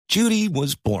Judy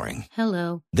was boring.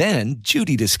 Hello. Then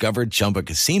Judy discovered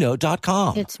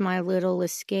ChumbaCasino.com. It's my little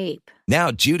escape. Now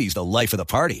Judy's the life of the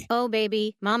party. Oh,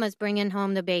 baby, mama's bringing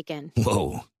home the bacon.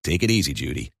 Whoa, take it easy,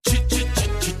 Judy.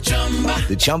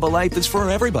 The Chumba life is for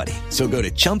everybody. So go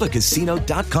to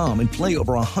ChumbaCasino.com and play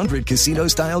over 100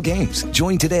 casino-style games.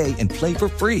 Join today and play for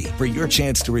free for your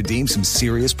chance to redeem some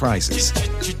serious prizes.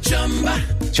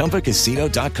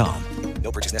 ChumbaCasino.com.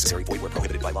 No purchase necessary. Void where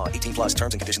prohibited by law. 18 plus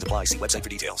terms and conditions apply. See website for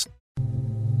details.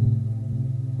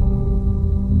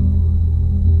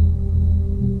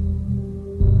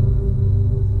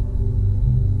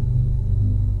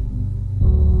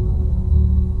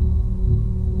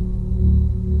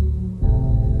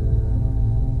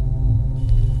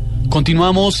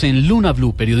 Continuamos en Luna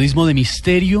BLU, periodismo de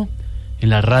misterio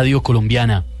en la radio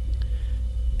colombiana.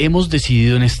 Hemos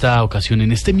decidido en esta ocasión,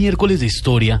 en este miércoles de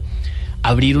historia,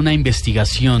 abrir una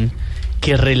investigación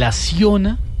que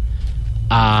relaciona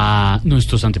a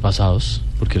nuestros antepasados,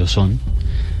 porque lo son,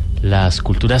 las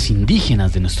culturas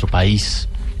indígenas de nuestro país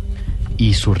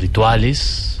y sus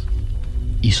rituales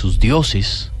y sus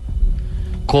dioses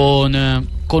con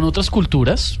otras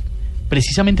culturas,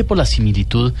 precisamente por la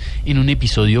similitud en un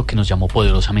episodio que nos llamó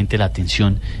poderosamente la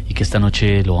atención y que esta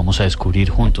noche lo vamos a descubrir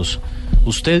juntos,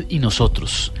 usted y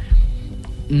nosotros.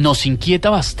 Nos inquieta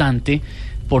bastante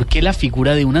por qué la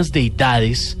figura de unas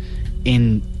deidades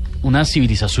en unas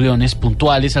civilizaciones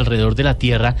puntuales alrededor de la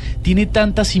Tierra tiene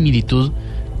tanta similitud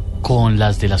con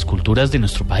las de las culturas de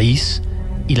nuestro país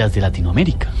y las de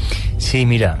Latinoamérica. Sí,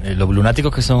 mira, los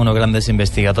lunáticos, que son unos grandes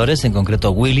investigadores, en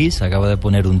concreto Willis, acaba de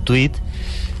poner un tuit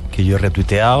que yo he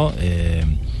retuiteado,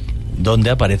 donde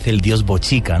aparece el dios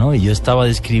Bochica, ¿no? Y yo estaba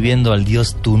describiendo al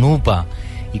dios Tunupa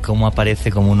y cómo aparece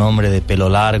como un hombre de pelo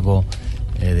largo,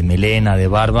 de melena, de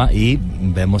barba, y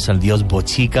vemos al dios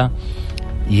Bochica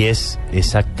y es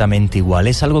exactamente igual.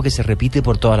 Es algo que se repite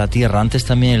por toda la Tierra. Antes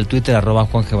también en el Twitter,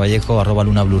 @JuanGVallejo,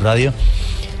 @Luna BLU Radio,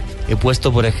 he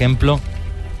puesto, por ejemplo,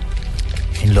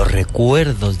 en los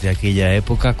recuerdos de aquella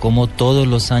época, como todos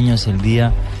los años el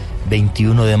día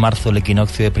 21 de marzo, el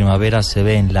equinoccio de primavera, se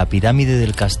ve en la pirámide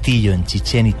del castillo en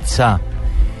Chichén Itzá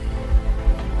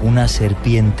una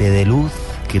serpiente de luz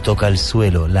que toca el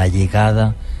suelo, la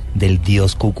llegada del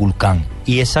dios Kukulcán.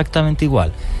 Y exactamente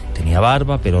igual, tenía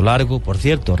barba, pelo largo. Por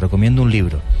cierto, recomiendo un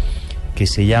libro que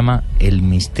se llama El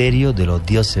misterio de los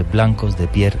dioses blancos de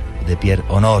Pierre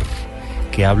Honor,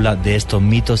 que habla de estos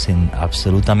mitos en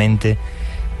absolutamente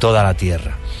toda la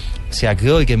Tierra. O sea que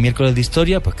hoy, que es miércoles de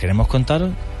historia, pues queremos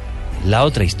contaros la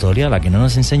otra historia, la que no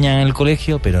nos enseñan en el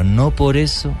colegio, pero no por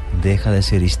eso deja de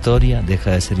ser historia,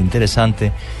 deja de ser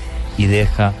interesante y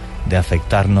deja de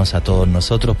afectarnos a todos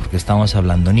nosotros, porque estamos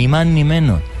hablando ni más ni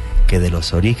menos que de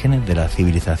los orígenes de las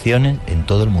civilizaciones en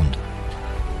todo el mundo.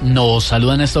 Nos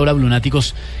saludan a esta hora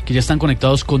lunáticos que ya están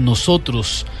conectados con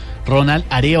nosotros. Ronald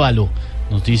Arévalo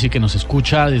nos dice que nos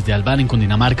escucha desde Albán, en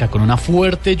Cundinamarca, con una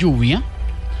fuerte lluvia.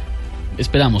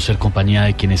 Esperamos ser compañía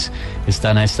de quienes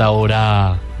están a esta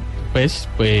hora pues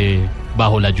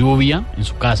bajo la lluvia, en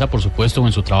su casa, por supuesto, o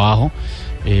en su trabajo,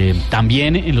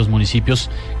 también en los municipios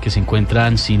que se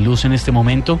encuentran sin luz en este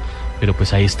momento, pero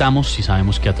pues ahí estamos y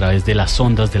sabemos que a través de las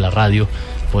ondas de la radio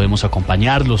podemos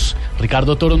acompañarlos.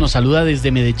 Ricardo Toro nos saluda desde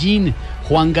Medellín,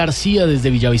 Juan García desde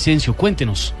Villavicencio.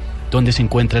 Cuéntenos dónde se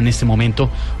encuentra en este momento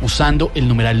usando el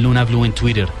numeral Luna BLU en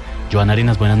Twitter. Joana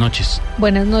Arenas, buenas noches.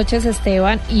 Buenas noches,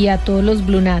 Esteban, y a todos los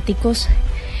blunáticos.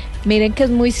 Miren que es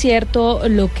muy cierto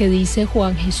lo que dice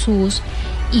Juan Jesús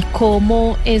y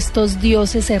cómo estos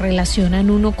dioses se relacionan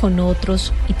uno con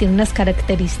otros y tienen unas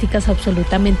características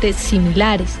absolutamente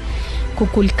similares.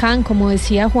 Kukulcán, como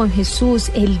decía Juan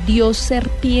Jesús, el dios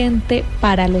serpiente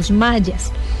para los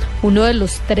mayas, uno de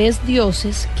los 3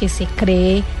 dioses que se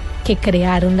cree que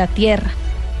crearon la tierra.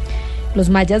 Los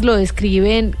mayas lo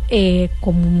describen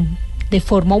como de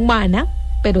forma humana,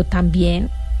 pero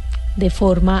también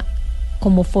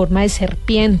como forma de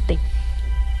serpiente.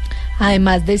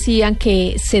 Además decían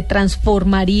que se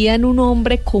transformaría en un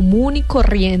hombre común y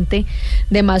corriente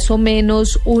de más o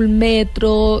menos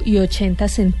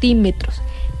 1,80 m,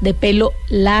 de pelo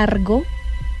largo,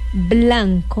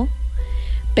 blanco,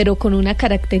 pero con una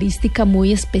característica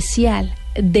muy especial,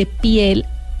 de piel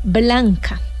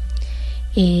blanca.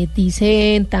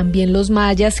 Dicen también los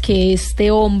mayas que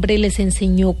este hombre les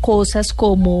enseñó cosas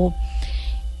como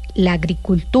la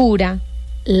agricultura,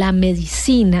 la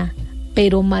medicina,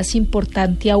 pero más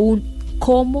importante aún,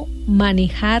 cómo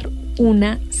manejar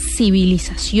una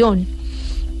civilización.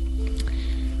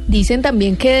 Dicen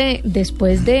también que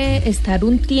después de estar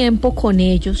un tiempo con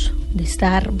ellos, de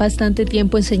estar bastante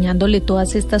tiempo enseñándole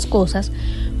todas estas cosas,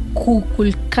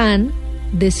 Kukulcán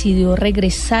decidió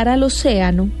regresar al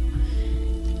océano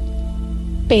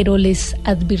pero les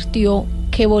advirtió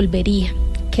que volvería,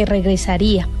 que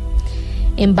regresaría.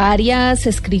 En varias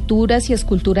escrituras y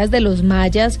esculturas de los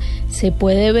mayas se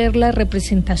puede ver la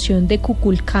representación de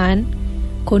Kukulcán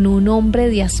con un hombre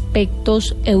de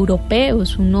aspectos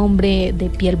europeos, un hombre de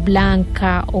piel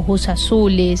blanca, ojos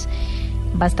azules.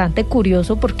 Bastante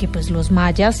curioso porque pues los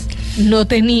mayas no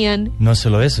tenían... No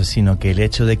solo eso, sino que el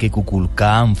hecho de que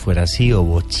Kukulcán fuera así, o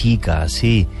Bochica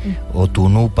así, o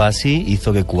Tunupa así,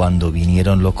 hizo que cuando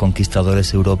vinieron los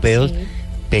conquistadores europeos,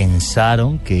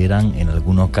 pensaron que eran en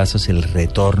algunos casos el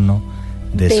retorno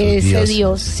de sus ese dioses.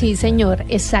 dios. Sí, señor,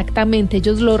 exactamente,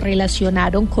 ellos lo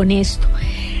relacionaron con esto.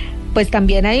 Pues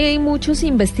también hay muchos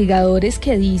investigadores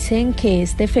que dicen que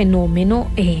este fenómeno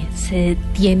se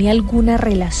tiene alguna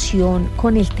relación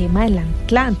con el tema de la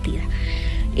Atlántida,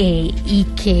 y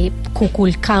que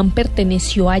Kukulcán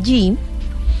perteneció allí,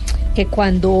 que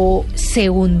cuando se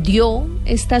hundió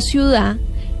esta ciudad,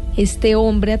 este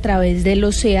hombre a través del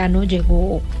océano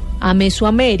llegó a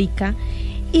Mesoamérica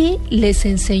y les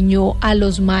enseñó a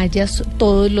los mayas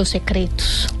todos los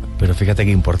secretos. Pero fíjate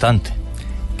qué importante,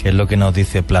 que es lo que nos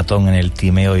dice Platón en el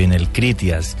Timeo y en el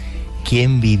Critias.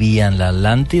 ¿Quién vivía en la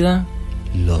Atlántida?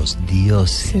 Los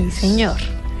dioses. Sí, señor,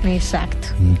 exacto.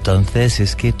 Entonces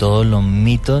es que todos los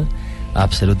mitos,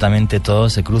 absolutamente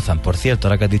todos se cruzan. Por cierto,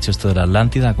 ahora que has dicho esto de la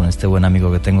Atlántida, con este buen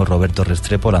amigo que tengo, Roberto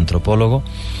Restrepo, el antropólogo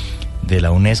de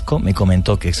la UNESCO, me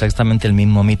comentó que exactamente el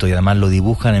mismo mito, y además lo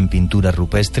dibujan en pintura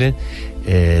rupestre,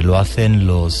 lo hacen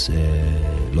los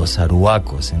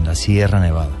aruacos en la Sierra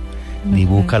Nevada.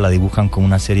 La dibujan con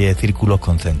una serie de círculos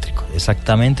concéntricos.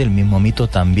 Exactamente el mismo mito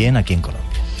también aquí en Colombia.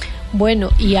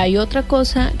 Bueno, y hay otra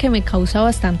cosa que me causa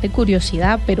bastante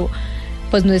curiosidad, pero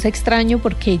pues no es extraño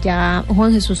porque ya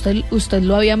Juan Jesús usted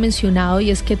lo había mencionado,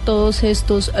 y es que todos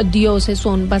estos dioses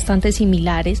son bastante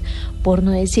similares, por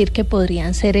no decir que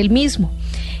podrían ser el mismo.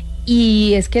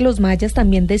 Y es que los mayas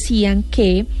también decían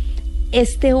que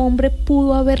este hombre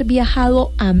pudo haber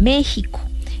viajado a México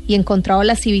y encontrado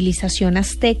la civilización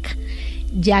azteca,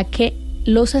 ya que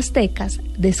los aztecas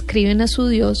describen a su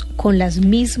dios con las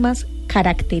mismas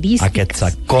características. A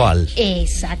Quetzalcóatl.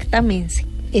 Exactamente.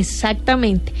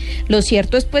 Lo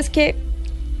cierto es pues que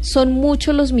son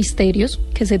muchos los misterios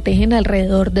que se tejen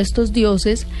alrededor de estos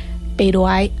dioses, pero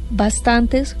hay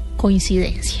bastantes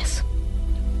coincidencias.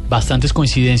 Bastantes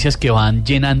coincidencias que van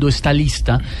llenando esta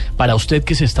lista para usted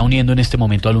que se está uniendo en este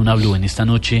momento a Luna BLU, en esta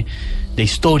noche de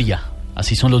historia.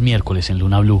 Así son los miércoles en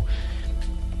Luna BLU.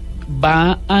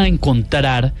 Va a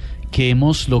encontrar que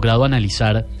hemos logrado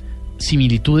analizar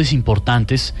similitudes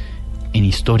importantes en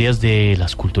historias de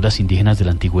las culturas indígenas de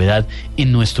la antigüedad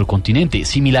en nuestro continente,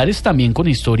 similares también con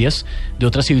historias de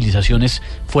otras civilizaciones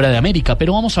fuera de América,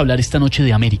 pero vamos a hablar esta noche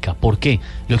de América. ¿Por qué?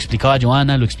 Lo explicaba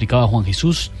Joana, lo explicaba Juan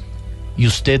Jesús, y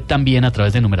usted también a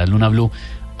través de numeral Luna BLU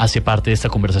hace parte de esta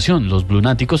conversación. Los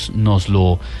blunáticos nos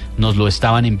lo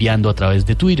estaban enviando a través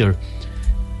de Twitter.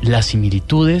 Las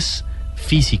similitudes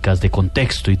físicas de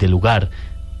contexto y de lugar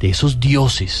de esos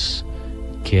dioses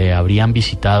que habrían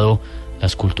visitado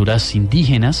las culturas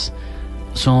indígenas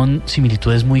son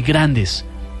similitudes muy grandes,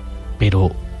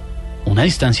 pero una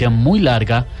distancia muy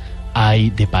larga hay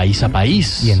de país a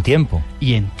país. Y en tiempo.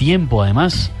 Y en tiempo,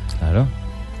 además. Claro.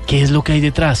 ¿Qué es lo que hay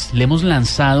detrás? Le hemos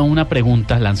lanzado una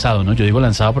pregunta, ¿no? Yo digo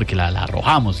lanzado porque la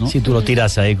arrojamos, ¿no? Si tú lo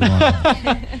tiras ahí como...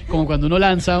 como cuando uno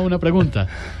lanza una pregunta.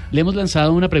 Le hemos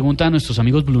lanzado una pregunta a nuestros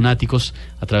amigos blunáticos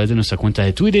a través de nuestra cuenta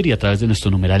de Twitter y a través de nuestro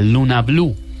numeral Luna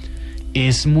BLU.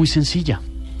 Es muy sencilla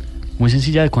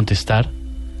de contestar,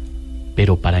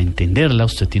 pero para entenderla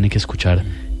usted tiene que escuchar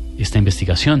esta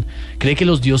investigación. ¿Cree que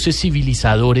los dioses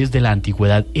civilizadores de la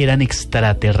antigüedad eran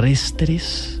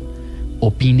extraterrestres?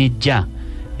 Opine ya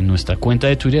en nuestra cuenta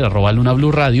de Twitter,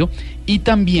 @LunaBluRadio, y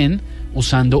también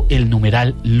usando el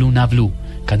numeral Luna BLU.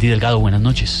 Candy Delgado, buenas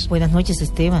noches. Buenas noches,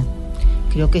 Esteban.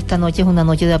 Creo que esta noche es una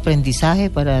noche de aprendizaje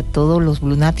para todos los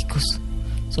blunáticos.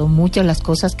 Son muchas las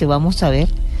cosas que vamos a ver.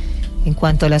 En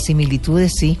cuanto a las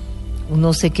similitudes, sí,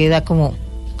 uno se queda como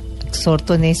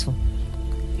absorto en eso.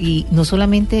 Y no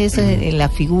solamente es en la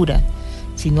figura,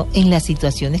 sino en las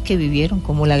situaciones que vivieron,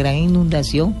 como la gran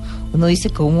inundación. Uno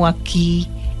dice cómo aquí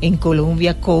en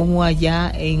Colombia, cómo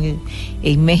allá en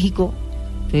México,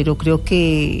 pero creo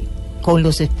que con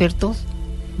los expertos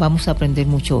vamos a aprender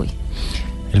mucho hoy.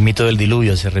 El mito del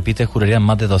diluvio se repite, juraría, en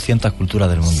más de 200 culturas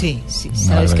del mundo. Sí,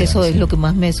 ¿sabes que eso es lo que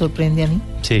más me sorprende a mí?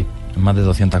 Sí, en más de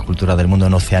 200 culturas del mundo,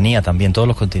 en Oceanía también, todos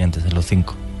los continentes, en los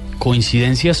 5.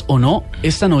 Coincidencias o no,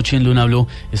 esta noche en Luna BLU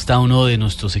está uno de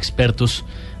nuestros expertos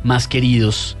más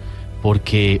queridos,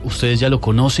 porque ustedes ya lo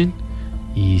conocen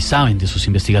y saben de sus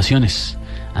investigaciones.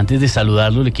 Antes de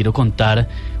saludarlo, le quiero contar,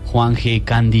 Juan G,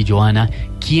 Candy, Joana,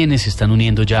 quienes se están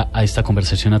uniendo ya a esta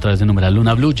conversación a través de numeral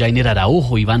Luna BLU. Jainer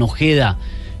Araujo, Iván Ojeda,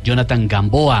 Jonathan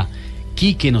Gamboa,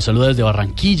 Quique nos saluda desde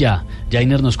Barranquilla.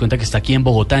 Jainer nos cuenta que está aquí en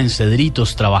Bogotá, en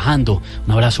Cedritos, trabajando.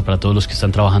 Un abrazo para todos los que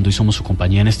están trabajando y somos su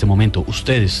compañía en este momento.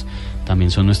 Ustedes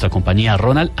también son nuestra compañía.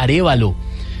 Ronald Arévalo,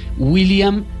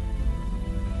 William,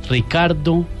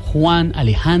 Ricardo, Juan,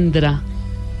 Alejandra,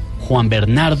 Juan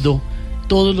Bernardo,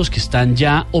 todos los que están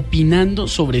ya opinando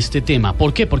sobre este tema.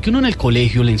 ¿Por qué? Porque uno en el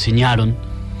colegio le enseñaron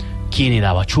quién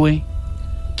era Bachué,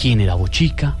 quién era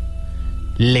Bochica,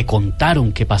 le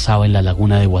contaron qué pasaba en la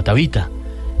laguna de Guatavita.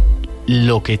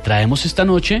 Lo que traemos esta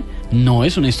noche no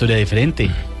es una historia diferente,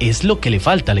 es lo que le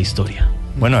falta a la historia.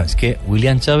 Bueno, es que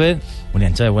William Chávez,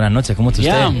 buenas noches, ¿cómo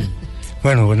está usted?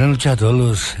 Bueno, buenas noches a todos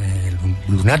los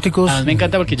lunáticos. A mí me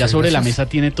encanta porque ya sobre la mesa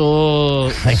tiene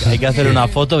todo. Hay que hacer una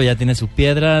foto, ya tiene sus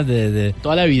piedras de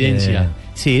toda la evidencia.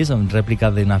 Sí, son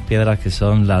réplicas de unas piedras que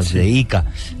son las de Ica.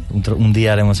 Un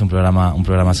día haremos un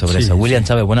programa sobre eso. William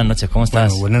Chávez, buenas noches, ¿cómo estás?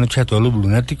 Bueno, buenas noches a todos los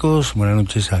lunáticos, buenas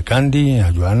noches a Candy,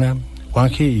 a Joana,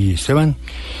 Juanje y Esteban.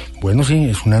 Bueno, sí,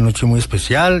 es una noche muy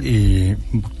especial y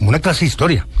una clase de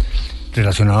historia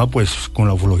relacionada pues con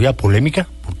la ufología polémica,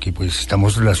 porque pues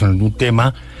estamos relacionando un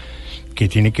tema que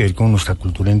tiene que ver con nuestra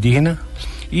cultura indígena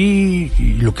y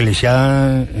lo que le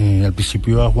decía al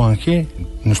principio a Juan G,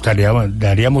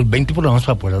 daríamos 20 programas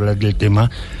para poder hablar del tema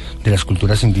de las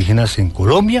culturas indígenas en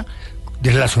Colombia,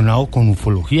 relacionado con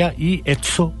ufología y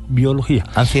exobiología.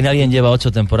 Al fin alguien lleva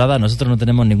 8 temporadas, nosotros no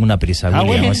tenemos ninguna prisa, William,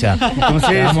 bueno. O sea,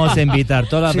 entonces vamos a invitar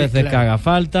todas las veces que haga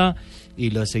falta y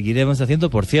lo seguiremos haciendo.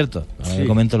 Por cierto,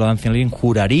 comento lo de Ancien alguien,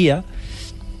 juraría,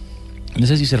 no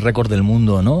sé si es el récord del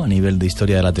mundo o no, a nivel de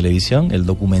historia de la televisión, el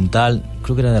documental,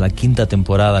 creo que era de la 5ª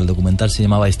temporada, el documental se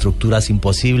llamaba Estructuras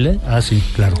Imposibles. Ah, sí,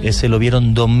 claro. Ese lo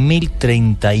vieron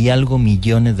 2.030 y algo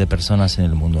millones de personas en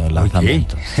el mundo del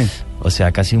lanzamiento. Okay. O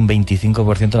sea, casi un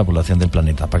 25% de la población del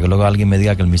planeta, para que luego alguien me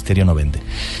diga que el misterio no vende.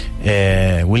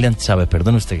 William Chávez,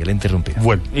 perdone usted que le he interrumpido.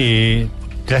 Bueno,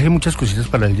 traje muchas cositas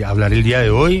para hablar el día de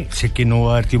hoy. Sé que no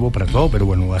va a haber tiempo para todo, pero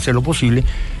bueno, voy a hacer lo posible.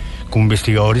 Como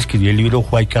investigador escribí el libro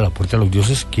Huayca, la puerta de los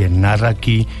dioses, que narra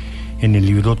aquí en el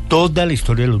libro toda la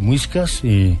historia de los muiscas,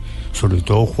 sobre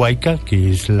todo Huayca,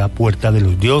 que es la puerta de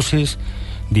los dioses,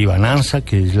 Divananza,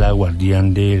 que es la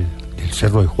guardián del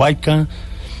cerro de Huayca,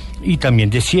 y también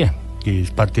de Cie, que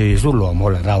es parte de eso, lo vamos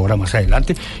a hablar ahora más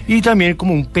adelante, y también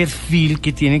como un perfil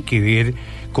que tiene que ver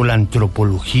con la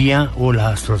antropología o la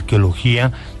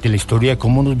astroarqueología de la historia de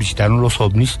cómo nos visitaron los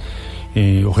ovnis,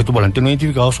 objetos volantes no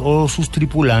identificados o sus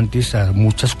tripulantes a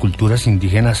muchas culturas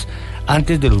indígenas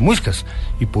antes de los muiscas,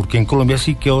 y por qué en Colombia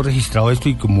sí quedó registrado esto,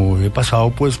 y como he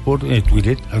pasado pues por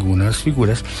Twitter algunas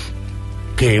figuras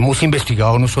que hemos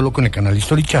investigado no solo con el canal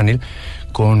History Channel,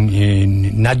 con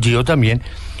Nat Geo también,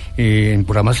 en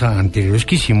programas anteriores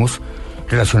que hicimos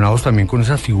relacionados también con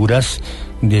esas figuras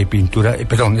de pintura,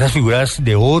 esas figuras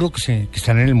de oro que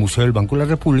están en el Museo del Banco de la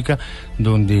República,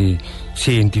 donde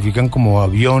se identifican como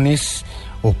aviones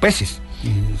o peces.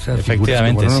 Esas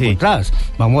efectivamente, figuras que encontradas.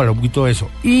 Vamos a hablar un poquito de eso.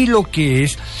 Y lo que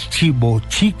es, si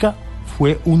Bochica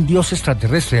fue un dios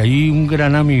extraterrestre, hay un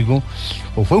gran amigo,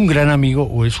 o fue un gran amigo,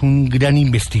 o es un gran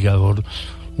investigador,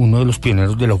 uno de los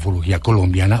pioneros de la ufología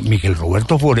colombiana, Miguel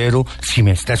Roberto Forero. Si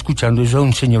me está escuchando, eso es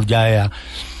un señor ya de edad,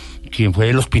 quien fue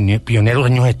de los pioneros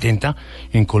años 70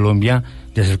 en Colombia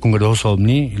de hacer congresos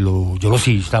ovni. Yo lo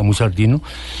sí, estaba muy sardino,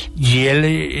 y él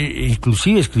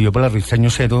inclusive escribió para la revista Año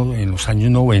Cero en los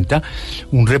años 90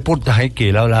 un reportaje que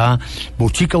él hablaba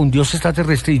Bochica, un dios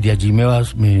extraterrestre, y de allí me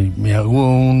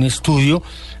hago un estudio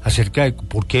acerca de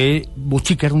por qué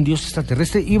Bochica era un dios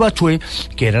extraterrestre y Bachué,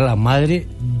 que era la madre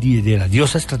de la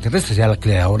diosa extraterrestre, o sea, la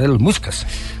creadora de los muiscas.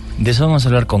 De eso vamos a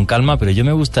hablar con calma, pero yo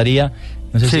me gustaría,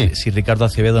 no sé si Ricardo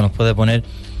Acevedo nos puede poner,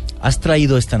 has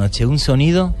traído esta noche un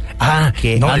sonido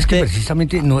que no, antes, es que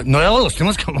precisamente no he dado los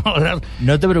temas que vamos a hablar.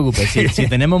 No te preocupes, si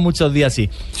tenemos muchos días, sí.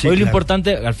 Hoy lo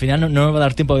importante, al final no nos va a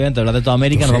dar tiempo obviamente de hablar de toda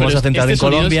América, nos vamos a centrar en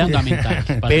Colombia,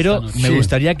 pero me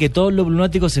gustaría que todos los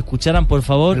lunáticos escucharan, por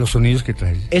favor, los sonidos que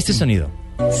traes. Este sonido.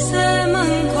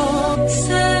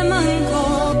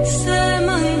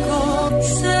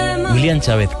 William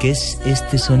Chávez, ¿qué es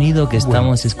este sonido que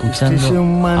estamos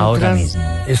escuchando ahora mismo?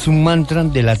 Es un mantra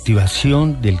de la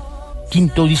activación del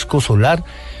 5º disco solar,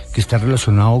 que está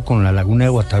relacionado con la laguna de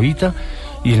Guatavita,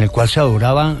 y en el cual se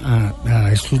adoraba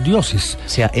a estos dioses. O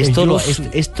sea, esto lo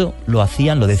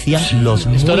decían los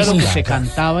muiscas. Esto era lo que se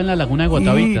cantaba en la laguna de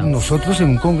Guatavita. Y nosotros en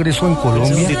un congreso en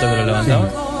Colombia... Que lo levantaba.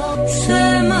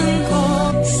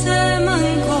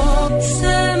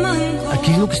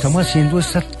 Aquí lo que estamos haciendo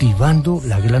es activando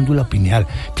la glándula pineal.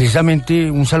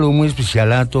 Precisamente un saludo muy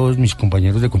especial a todos mis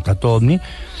compañeros de Contacto OVNI.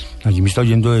 Allí me está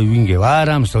oyendo Edwin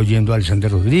Guevara, me está oyendo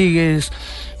Alexander Rodríguez,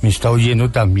 me está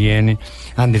oyendo también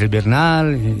Andrés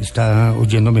Bernal, está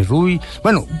oyéndome Rui.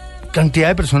 Bueno, cantidad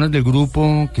de personas del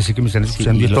grupo que sé que me están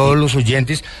escuchando, y todos los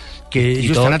oyentes que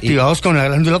ellos están activados con la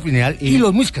glándula pineal y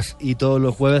los muiscas. Y todos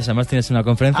los jueves además tienes una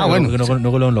conferencia, bueno, que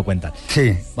luego lo cuentan.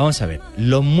 Sí. Vamos a ver,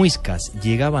 los muiscas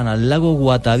llegaban al lago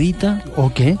Guatavita.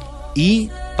 Ok. Y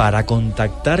para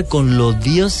contactar con los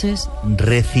dioses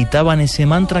recitaban ese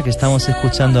mantra que estamos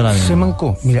escuchando ahora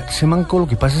mismo. Semanco, lo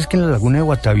que pasa es que en la laguna de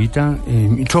Guatavita,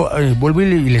 vuelvo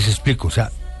y les explico, o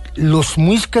sea, los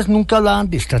muiscas nunca hablaban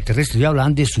de extraterrestres, ya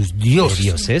hablaban de sus dioses. De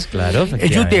dioses, claro.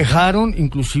 Ellos dejaron,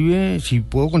 inclusive, si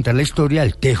puedo contar la historia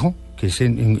del Tejo, que es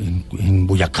en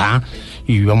Boyacá,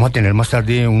 y vamos a tener más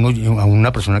tarde a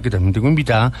una persona que también tengo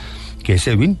invitada, que es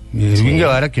Edwin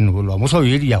Guevara, que nos lo vamos a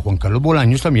oír, y a Juan Carlos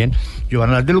Bolaños también, que van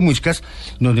a hablar de los muiscas,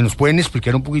 donde nos pueden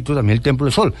explicar un poquito también el Templo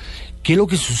del Sol. ¿Qué es lo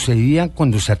que sucedía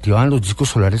cuando se activaban los discos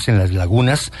solares en las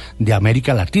lagunas de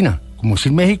América Latina? Como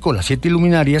decir México, las 7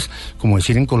 luminarias, como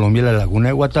decir en Colombia la laguna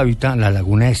de Guatavita, la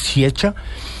laguna de Siecha,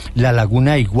 la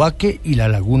laguna de Iguaque y la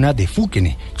laguna de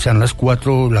Fúquene. O sea, las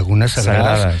 4 lagunas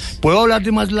sagradas. Puedo hablar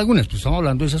de más lagunas, pero estamos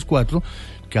hablando de esas 4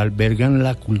 que albergan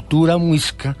la cultura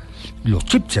muisca, los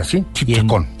chipchas, ¿sí?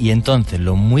 Chipchacón. Y entonces,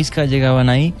 los muiscas llegaban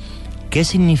ahí. ¿Qué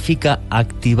significa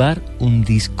activar un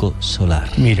disco solar?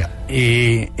 Mira,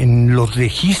 en los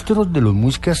registros de los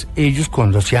muiscas, ellos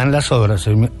cuando hacían las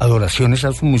adoraciones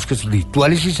a sus muiscas,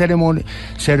 rituales y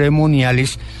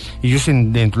ceremoniales, ellos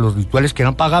dentro de los rituales que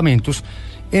eran pagamentos,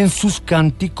 en sus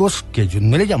cánticos, que ellos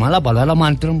no le llaman la palabra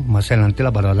mantra, más adelante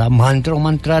la palabra mantra o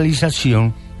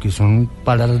mantralización, que son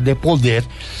palabras de poder,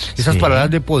 esas palabras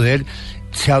de poder,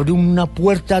 se abre una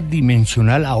puerta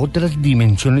dimensional a otras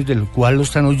dimensiones del cual lo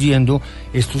están oyendo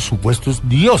estos supuestos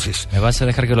dioses. Me vas a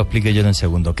dejar que lo explique yo en un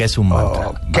segundo. ¿Qué es un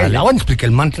mantra? ¿Qué? ¿Vale? Bueno, explica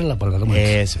el mantra, la palabra mantra.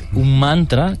 Es un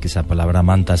mantra, que esa palabra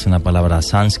mantra es una palabra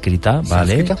sánscrita,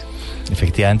 ¿vale?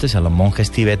 Efectivamente, o sea, los monjes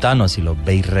tibetanos, si los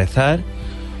veis rezar,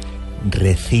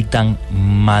 recitan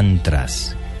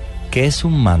mantras. ¿Qué es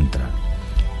un mantra?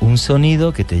 Un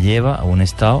sonido que te lleva a un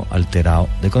estado alterado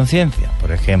de conciencia.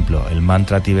 Por ejemplo, el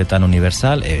mantra tibetano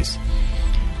universal es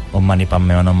Om Mani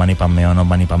Padme Hum, Om Mani Padme Hum, Om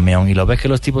Mani Padme Hum. Y lo ves que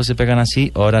los tipos se pegan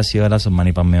así, horas y horas, Om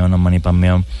Mani Padme Hum, Om Mani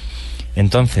Padme Hum.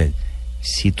 Entonces,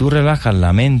 si tú relajas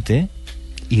la mente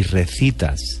y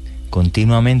recitas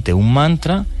continuamente un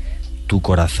mantra, tu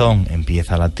corazón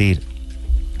empieza a latir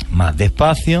más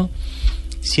despacio,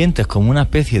 sientes como una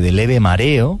especie de leve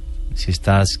mareo, si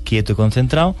estás quieto y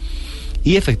concentrado,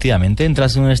 y efectivamente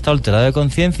entras en un estado alterado de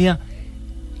conciencia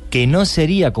que no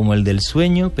sería como el del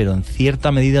sueño, pero en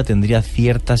cierta medida tendría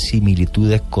ciertas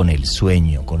similitudes con el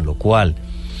sueño, con lo cual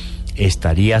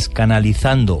estarías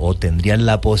canalizando o tendrías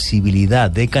la posibilidad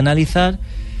de canalizar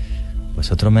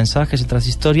pues otros mensajes, otras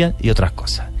historias y otras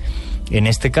cosas. En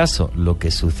este caso, lo que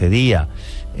sucedía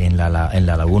en la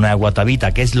laguna de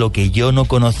Guatavita, que es lo que yo no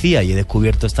conocía y he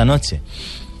descubierto esta noche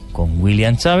con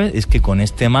William Chávez, es que con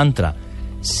este mantra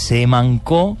se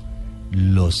mancó,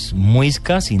 los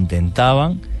muiscas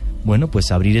intentaban, bueno,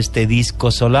 pues abrir este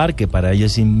disco solar que para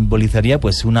ellos simbolizaría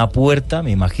pues una puerta, me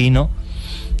imagino,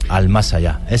 al más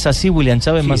allá. ¿Es así, William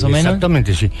Chávez, más o menos?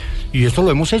 Exactamente, sí. Y esto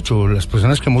lo hemos hecho, las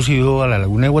personas que hemos ido a la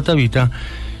laguna de Guatavita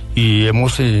y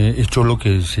hemos hecho lo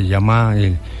que se llama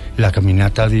la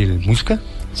caminata del muisca.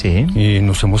 Sí.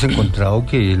 Nos hemos encontrado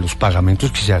que los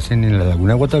pagamentos que se hacen en la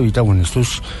laguna de Guatavita o en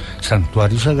estos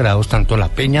santuarios sagrados, tanto la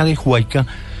Peña de Huayca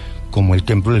como el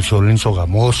Templo del Sol en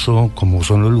Sogamoso, como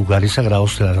son los lugares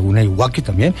sagrados de la laguna de Iguaque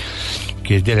también,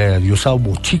 que es de la diosa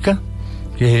Bochica,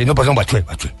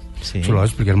 Bachue. Sí. Se lo voy a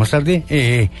explicar más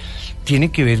tarde.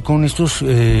 Tiene que ver con estos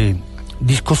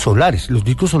discos solares. Los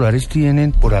discos solares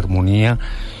tienen por armonía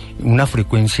una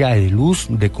frecuencia de luz,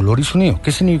 de color y sonido.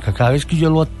 ¿Qué significa? Cada vez que yo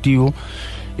lo activo,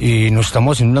 nos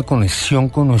estamos haciendo una conexión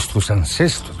con nuestros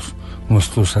ancestros.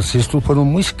 Nuestros ancestros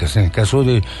fueron muiscas, en el caso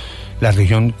de la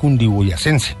región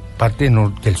cundiboyacense, parte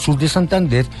del sur de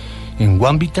Santander, en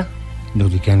Guambita,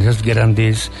 donde quedan esas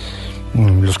grandes,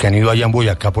 los que han ido allá en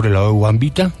Boyacá por el lado de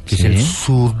Guambita, que es el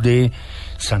sur de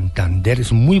Santander,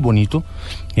 es muy bonito.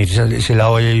 Ese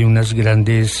lado hay unas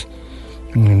grandes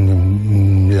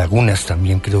lagunas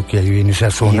también, creo que hay en esa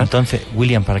zona. Y entonces,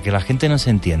 William, para que la gente nos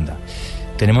entienda,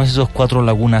 tenemos esos 4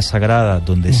 lagunas sagradas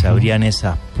donde se abrían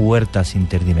esas puertas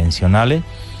interdimensionales,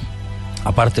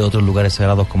 aparte de otros lugares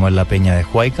sagrados como es la Peña de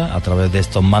Huayca, a través de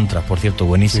estos mantras, por cierto,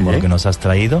 buenísimo lo que nos has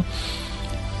traído.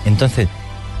 Entonces,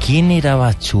 ¿quién era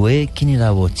Bachue? ¿Quién era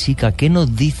Bochica? ¿Qué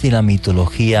nos dice la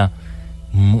mitología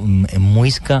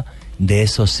muisca de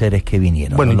esos seres que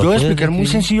vinieron. Bueno, yo voy a puedes explicar muy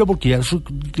sencillo porque ya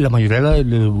la mayoría de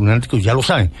los lunáticos ya lo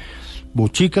saben.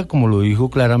 Bochica, como lo dijo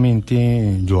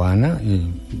claramente Joana,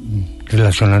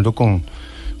 relacionando con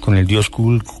el dios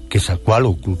Quetzalcóatl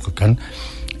o Culcacán,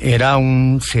 era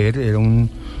un ser,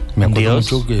 me acuerdo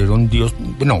mucho que era un dios.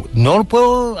 No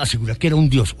puedo asegurar que era un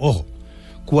dios, ojo.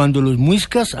 Cuando los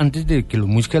muiscas, antes de que los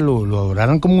muiscas lo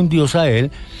adoraran como un dios a él,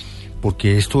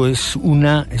 porque esto es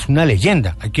una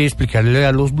leyenda, hay que explicarle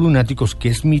a los lunáticos qué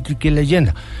es mito y qué es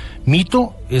leyenda.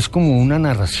 Mito es como una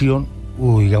narración,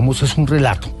 o digamos es un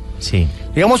relato. Sí.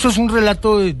 Digamos es un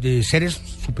relato de seres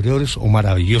superiores o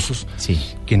maravillosos, sí,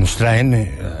 que nos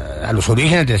traen a los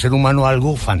orígenes del ser humano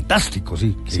algo fantástico,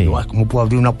 ¿sí? Sí. ¿Cómo puedo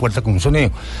abrir una puerta con un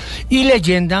sonido? Y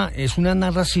leyenda es una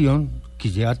narración que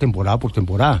lleva temporada por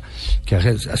temporada, que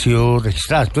ha sido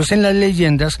registrada. Entonces en las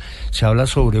leyendas se habla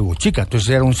sobre Bochica. Entonces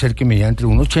era un ser que medía entre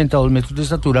 1,80 a 2 metros de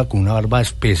estatura, con una barba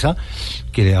espesa,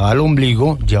 que le daba al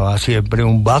ombligo, llevaba siempre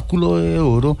un báculo de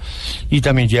oro, y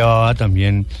también llevaba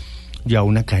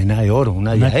una cadena de oro,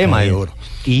 una diadema de oro.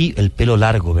 Y el pelo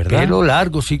largo, ¿verdad? Pelo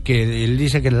largo, sí, que él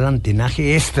dice que era el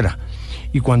antenaje extra.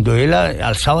 Y cuando él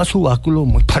alzaba su báculo,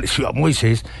 muy parecido a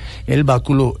Moisés, el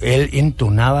báculo, él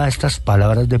entonaba estas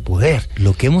palabras de poder.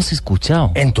 Lo que hemos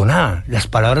escuchado. Entonaba las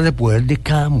palabras de poder de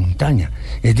cada montaña.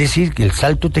 Es decir, que el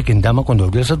salto Tequendama, cuando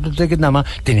abrió el salto Tequendama,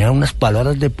 tenía unas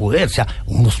palabras de poder, o sea,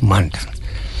 unos mantras.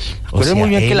 Recuerden muy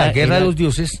bien que la guerra de los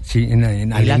dioses, sí,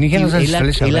 en alienígenas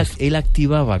ancestrales él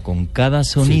activaba con cada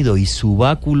sonido, sí, y su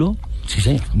báculo, sí,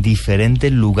 señor,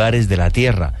 diferentes lugares de la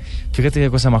tierra. Fíjate qué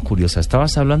cosa más curiosa.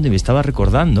 Estabas hablando y me estaba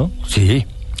recordando. Sí.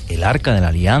 El Arca de la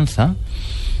Alianza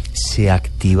se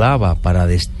activaba para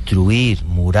destruir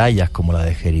murallas como la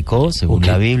de Jericó, según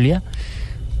la Biblia,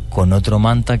 con otro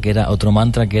mantra que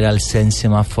era el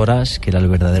Sensema Forash, que era el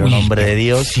verdadero nombre de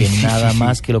Dios, sí, que nada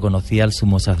más que lo conocía el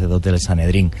sumo sacerdote del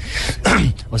Sanedrín.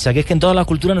 O sea, que es que en todas las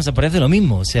culturas nos aparece lo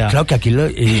mismo. O sea, claro que aquí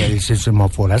el Sensema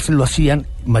Forash lo hacían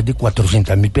más de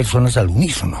 400.000 personas al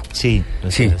unísono. Sí,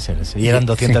 sí. Y eran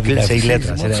 216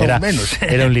 letras,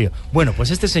 era un lío. Bueno,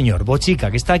 pues este señor,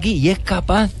 Bochica, que está aquí y es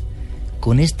capaz,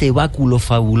 con este báculo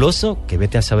fabuloso, que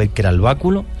vete a saber qué era el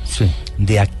báculo, sí,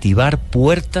 de activar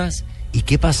puertas. ¿Y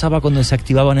qué pasaba cuando se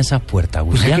activaban esas puertas,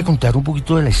 William? Pues hay que contar un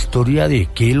poquito de la historia de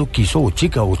qué es lo que hizo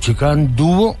Bochica. Bochica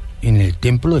anduvo en el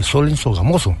Templo del Sol en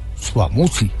Sogamoso,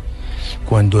 Suamusi.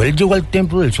 Cuando él llegó al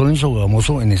Templo del Sol en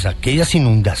Sogamoso, en aquellas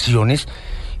inundaciones,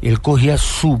 él cogía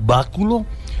su báculo,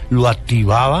 lo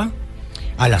activaba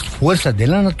a las fuerzas de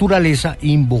la naturaleza,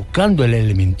 invocando el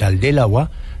elemental del agua,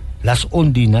 las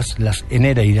ondinas, las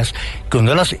enereidas, que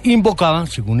cuando las invocaban,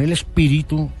 según el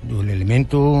espíritu, el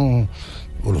elemento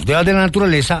o los dioses de la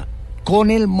naturaleza,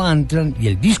 con el mantra y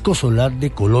el disco solar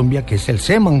de Colombia, que es el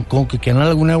Semancón, que queda en la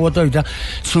laguna de Guatavita,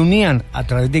 se unían a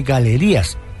través de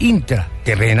galerías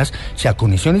intraterrenas, o sea,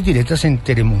 conexiones directas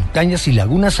entre montañas y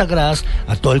lagunas sagradas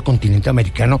a todo el continente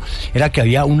americano. Era que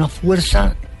había una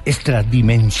fuerza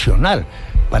extradimensional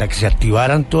para que se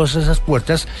activaran todas esas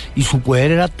puertas, y su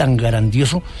poder era tan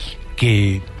grandioso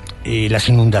que las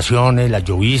inundaciones, las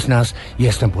lloviznas y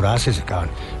las temporadas se secaban.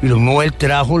 Y lo mismo él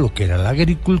trajo lo que era la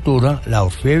agricultura, la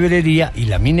orfebrería y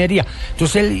la minería.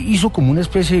 Entonces él hizo como una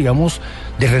especie, digamos,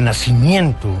 de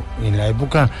renacimiento en la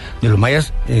época de los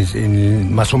mayas,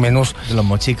 más o menos. De los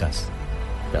mochicas.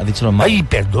 ¿Ha dicho los mayas? Ay,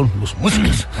 perdón, los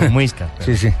muiscas. Los muiscas.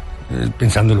 Sí, sí.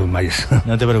 Pensando en los mayas.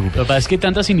 No te preocupes. Lo que pasa es que hay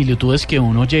tantas similitudes que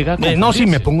uno llega a no, sí,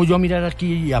 me pongo yo a mirar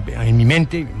aquí en mi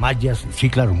mente, mayas, sí,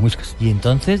 claro, muiscas. Y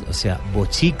entonces, o sea,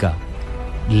 Bochica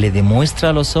le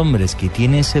demuestra a los hombres que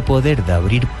tiene ese poder de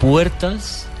abrir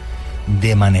puertas,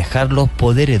 de manejar los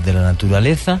poderes de la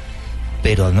naturaleza,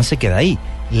 pero no se queda ahí.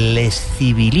 Les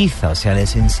civiliza, o sea,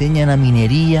 les enseña la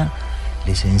minería,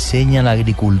 les enseña la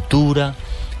agricultura,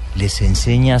 les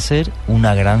enseña a ser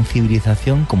una gran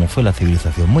civilización como fue la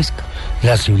civilización muisca.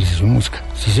 La civilización muisca,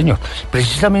 sí señor.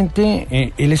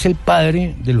 Precisamente él es el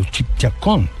padre de los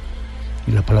chipchacón.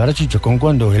 Y la palabra chipchacón,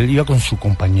 cuando él iba con su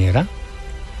compañera,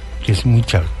 que es muy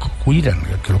chacuira,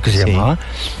 creo que se llamaba,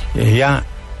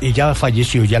 ella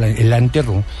falleció, él la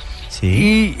enterró.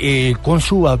 Sí. Y con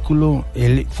su báculo,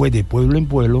 él fue de pueblo en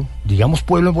pueblo, digamos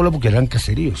pueblo en pueblo porque eran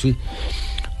caseríos, sí,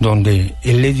 donde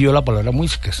él le dio la palabra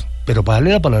muiscas. Pero para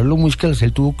darle la palabra a los muiscas,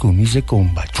 él tuvo que unirse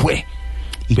con Bachué.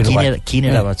 ¿Y quién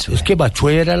era Bachué? Es que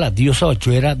Bachué era la diosa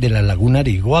Bachué, era de la laguna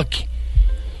de Iguaqui.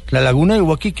 La laguna de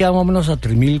Iguaqui queda más o menos a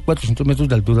 3.400 metros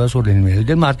de altura sobre el nivel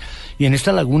del mar. Y en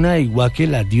esta laguna de Iguaqui,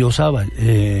 la diosa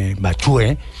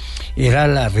Bachué era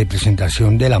la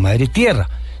representación de la madre tierra.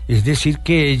 Es decir,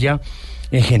 que ella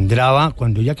engendraba,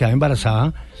 cuando ella quedaba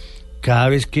embarazada, cada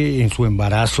vez que en su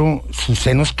embarazo sus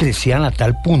senos crecían a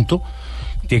tal punto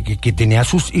que tenía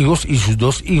sus hijos y sus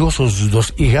 2 hijos o sus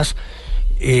 2 hijas,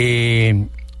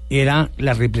 era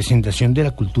la representación de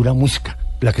la cultura muisca,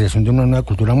 la creación de una nueva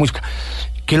cultura muisca.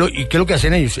 ¿Qué es lo que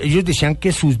hacen ellos? Ellos decían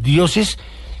que sus dioses,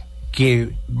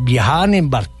 que viajaban en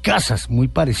barcazas muy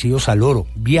parecidos al oro,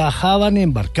 viajaban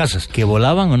en barcazas. ¿Que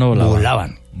volaban o no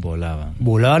volaban?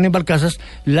 Volaban en barcazas,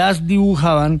 las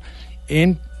dibujaban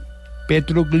en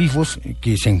petroglifos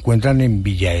que se encuentran en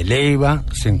Villa de Leyva,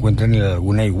 se encuentran en la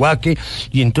Laguna de Iguaque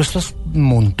y en todas estas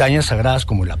montañas sagradas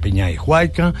como la Peña de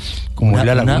Huayca, como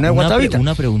la Laguna de Guatavita.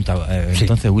 Una pregunta,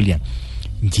 entonces, William,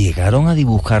 ¿llegaron a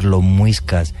dibujar los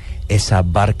muiscas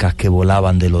esas barcas que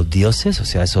volaban de los dioses, o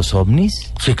sea, esos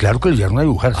ovnis? Sí, claro que lo llegaron a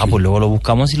dibujar. Pues luego lo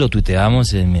buscamos y lo tuiteamos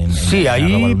sí,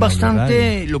 hay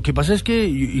bastante. Lo que pasa es que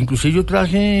inclusive yo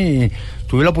tuve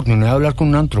la oportunidad de hablar con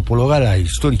una antropóloga de la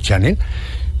History Channel,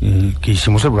 que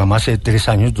hicimos el programa hace 2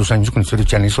 años con History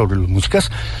Channel sobre los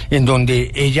muiscas, en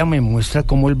donde ella me muestra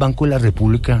cómo el Banco de la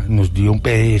República nos dio un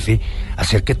PDF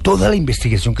acerca de toda la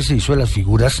investigación que se hizo de las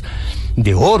figuras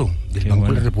de oro del Banco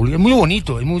de la República. Es muy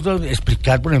bonito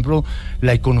explicar, por ejemplo,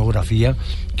 la iconografía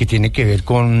que tiene que ver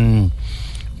con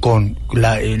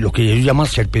lo que ellos llaman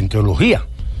serpenteología,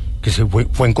 que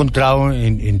fue encontrado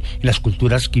en las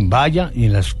culturas quimbaya y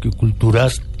en las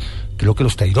culturas, creo que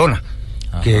los tairona,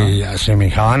 que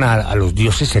asemejaban a los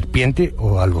dioses serpiente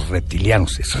o a los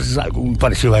reptilianos. Eso es algo muy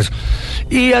parecido a eso.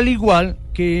 Y al igual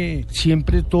que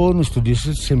siempre todos nuestros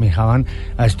dioses se asemejaban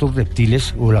a estos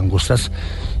reptiles o langostas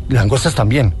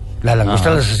también. Las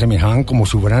langostas las asemejaban como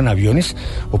si fueran aviones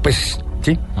o peces,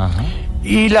 ¿sí?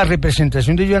 Y la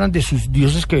representación de ellos eran de sus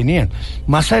dioses que venían.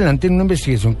 Más adelante, en una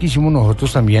investigación que hicimos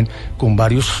nosotros también con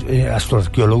varios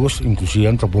astroarqueólogos, inclusive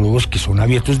antropólogos que son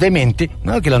abiertos de mente,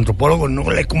 que el antropólogo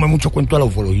no le come mucho cuento a la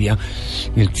ufología,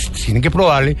 tienen que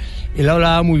probarle. Él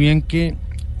hablaba muy bien que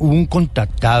hubo un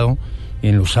contactado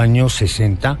en los años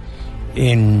 60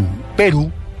 en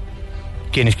Perú,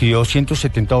 quien escribió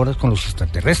 170 horas con los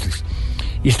extraterrestres.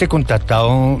 Y este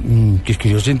contactado que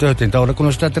escribió 170 horas con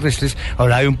los extraterrestres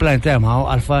hablaba de un planeta llamado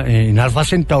Alfa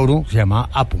Centauro, se llama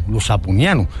Apo, los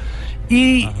aponianos.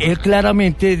 Y él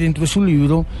claramente dentro de su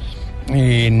libro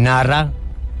narra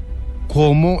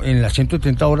cómo en las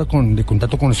 170 horas de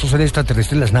contacto con esos seres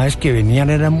extraterrestres, las naves que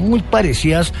venían eran muy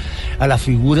parecidas a las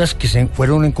figuras que se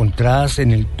fueron encontradas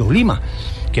en el Tolima,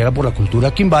 que era por la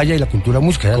cultura quimbaya y la cultura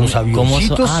muisca, los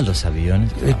avioncitos. Los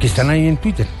aviones. Que están ahí en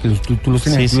Twitter, que tú los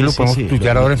tienes, lo podemos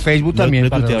tuitear ahora en Facebook también. Lo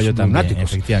tuiteo yo también,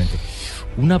 efectivamente.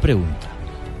 Una pregunta.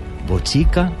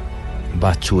 Bochica,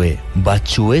 Bachué.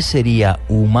 ¿Bachué sería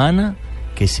humana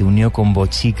que se unió con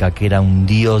Bochica, que era un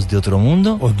dios de otro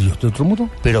mundo? ¿O dios de otro mundo?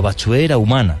 Pero Bachué era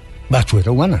humana. Bachué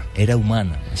era humana. Era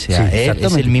humana. O sea,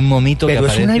 es el mismo mito que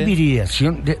aparece. Pero es una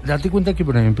hibridación. Date cuenta que,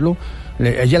 por ejemplo,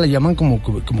 ella la llaman como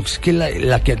es que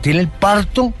la que tiene el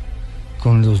parto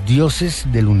con los dioses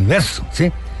del universo,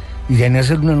 ¿sí? Y de ahí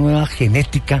nacer una nueva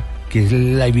genética, que es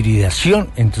la hibridación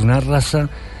entre una raza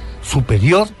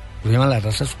superior, lo llaman la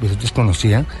raza superior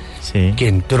desconocida, que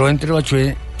entró entre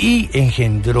Bachué y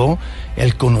engendró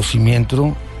el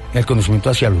conocimiento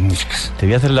hacia los muiscas. Te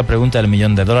voy a hacer la pregunta del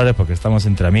 $1.000.000 porque estamos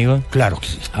entre amigos. Claro que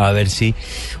sí. A ver si...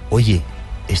 Oye,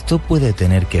 esto puede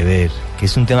tener que ver, que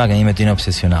es un tema que a mí me tiene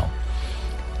obsesionado,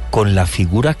 con las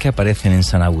figuras que aparecen en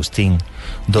San Agustín,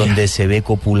 donde se ve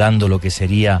copulando lo que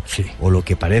sería, o lo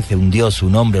que parece un dios,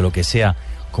 un hombre, o lo que sea,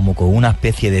 como con una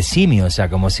especie de simio, o sea,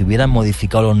 como si hubieran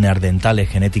modificado los neandertales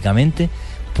genéticamente.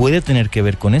 ¿Puede tener que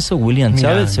ver con eso, William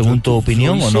Chávez, según tu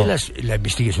opinión, o no? La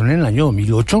investigación en el año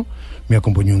 2008, me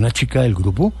acompañó una chica del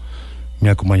grupo, me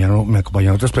acompañaron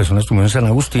otras personas, estuvimos en San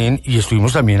Agustín y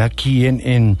estuvimos también aquí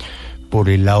por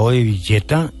el lado de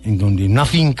Villeta, en una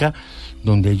finca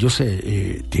donde ellos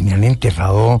tenían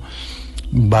enterrado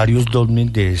varios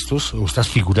dolmens de estas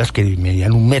figuras que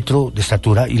medían 1 metro de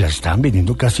estatura y las estaban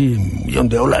vendiendo casi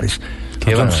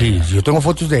 $1.000.000. Sí, yo tengo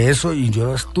fotos de eso y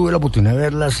yo tuve la oportunidad de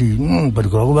verlas pero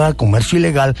creo que va a comercio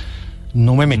ilegal.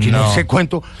 No me metí en ese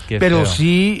cuento, pero feo.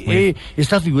 Sí,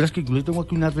 estas figuras que incluso tengo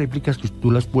aquí unas réplicas que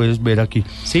tú las puedes ver aquí.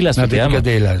 Sí, las réplicas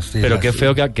pero qué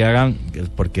feo que hagan,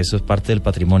 porque eso es parte del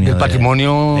patrimonio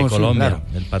de Colombia, claro.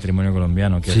 Del patrimonio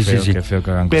colombiano. Qué feo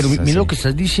que hagan pero cosas mira lo que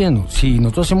estás diciendo. Si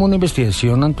nosotros hacemos una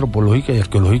investigación antropológica y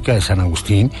arqueológica de San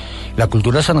Agustín, la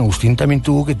cultura de San Agustín también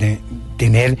tuvo que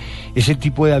tener ese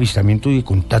tipo de avistamiento y de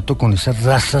contacto con esas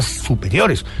razas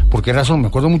superiores. ¿Por qué razón? Me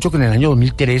acuerdo mucho que en el año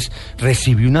 2003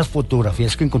 recibí unas fotografías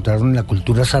que encontraron en la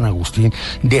cultura de San Agustín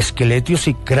de esqueletos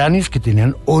y cráneos que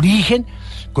tenían origen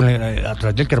a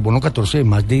través del carbono 14 de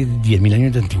más de 10.000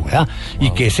 años de antigüedad. Wow.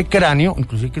 Y que ese cráneo,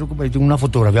 inclusive creo que ahí tengo una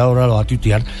fotografía, ahora la voy a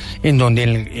tuitear, en donde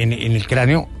en el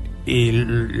cráneo,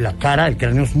 la cara del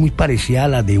cráneo es muy parecida a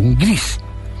la de un gris.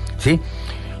 ¿sí?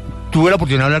 Tuve la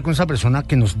oportunidad de hablar con esa persona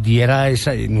que nos diera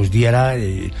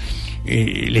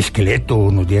el esqueleto,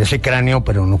 nos diera ese cráneo,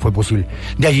 pero no fue posible.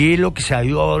 De allí lo que se ha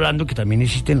ido hablando, que también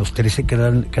existen los 13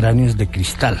 cráneos de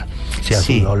cristal. Se ha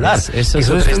oído hablar. Eso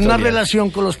es una relación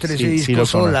con los 13 discos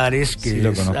solares, que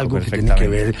es algo que tiene que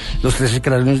ver, los 13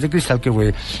 cráneos de cristal, que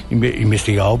fue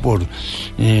investigado por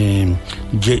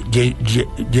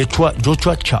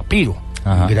Joshua Shapiro,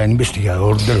 un gran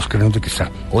investigador de los cráneos de cristal.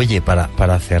 Oye,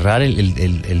 para cerrar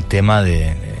el tema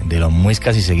de los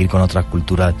muiscas y seguir con otras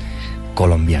culturas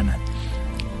colombianas,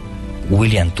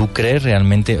 William, ¿tú crees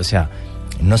realmente, o sea,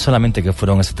 no solamente que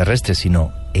fueron extraterrestres,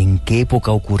 sino en qué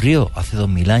época ocurrió? ¿Hace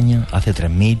 2000 años? ¿Hace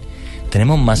 3000?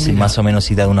 ¿Tenemos más o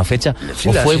menos idea de una fecha? Sí,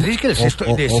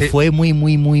 ¿O fue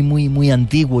muy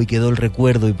antiguo y quedó el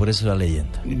recuerdo y por eso la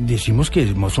leyenda? Decimos que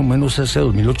más o menos hace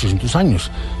 2800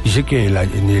 años. Dice que en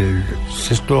el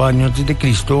 6º año antes de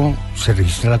Cristo se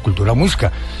registra la cultura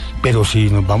muisca. Pero si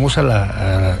nos vamos a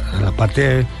la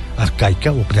parte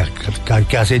arcaica o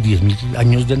prearcaica, hace 10.000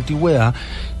 años de antigüedad,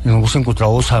 hemos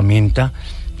encontrado osamenta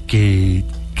que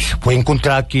se puede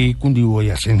encontrar aquí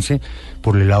cundiboyacense,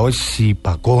 por el lado de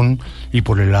Zipacón y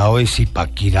por el lado de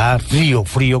Zipaquirá, Río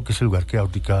Frío, que es el lugar que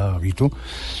ahorita habito.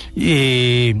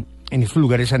 En estos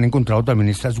lugares se han encontrado también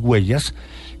estas huellas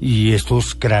y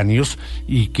estos cráneos,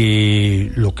 y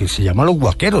que lo que se llama los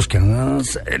huaqueros, que han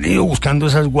ido buscando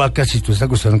esas huacas, y toda esta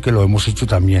cuestión que lo hemos hecho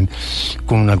también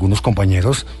con algunos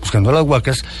compañeros, buscando las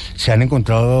huacas, se han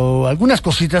encontrado algunas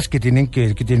cositas que tienen que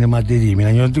ver, que tienen más de 10.000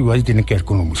 años de antigüedad y tienen que ver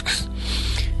con los muiscas.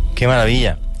 ¡Qué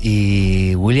maravilla!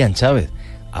 Y William Chávez,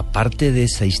 aparte de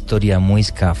esa historia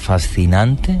muisca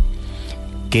fascinante,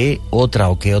 ¿qué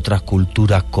otras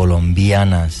culturas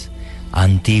colombianas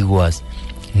antiguas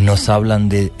nos hablan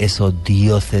de esos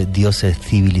dioses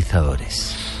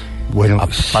civilizadores? Bueno,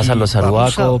 pasan los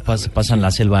arhuacos, pasan la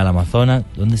selva del Amazonas.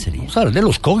 ¿Dónde sería? Vamos a hablar de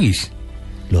los cogis.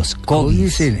 Los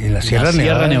cogis en la Sierra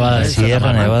Nevada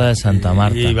de Santa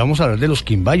Marta. Y vamos a hablar de los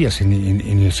quimbayas en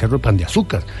el Cerro de Pan de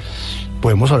Azúcar.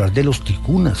 Podemos hablar de los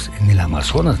ticunas en el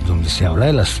Amazonas, donde se habla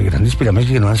de las grandes pirámides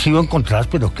que no han sido encontradas,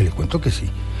 pero que le cuento que sí.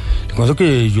 Le cuento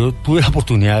que yo tuve la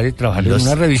oportunidad de trabajar en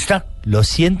una revista. Lo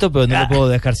siento, pero no lo puedo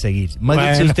dejar seguir. Me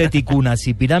ha dicho usted ticunas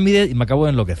y pirámides y me acabo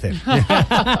de enloquecer.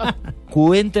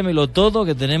 Cuéntemelo todo,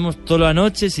 que tenemos toda la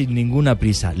noche sin ninguna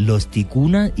prisa. Los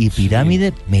ticunas y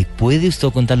pirámides, sí. ¿Me puede usted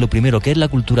contar lo primero? ¿Qué es la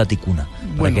cultura ticuna?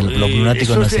 Bueno, que los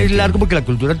lunáticos no es largo, porque la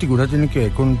cultura ticuna tiene que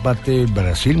ver con parte de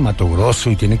Brasil, Mato Grosso,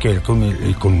 y tiene que ver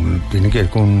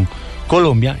con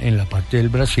Colombia, en la parte del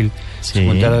Brasil. Sí. Se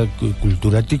cuenta la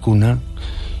cultura ticuna.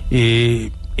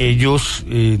 Ellos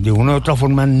de una u otra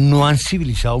forma no han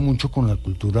civilizado mucho con la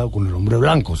cultura o con el hombre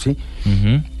blanco, ¿sí?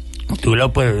 Tuve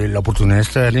la oportunidad de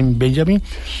estar en Benjamín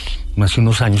hace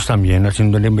unos años también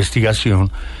haciendo la investigación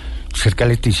cerca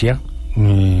de Leticia,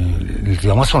 en el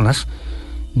río Amazonas,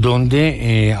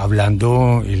 donde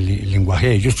hablando el lenguaje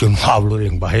de ellos, yo no hablo el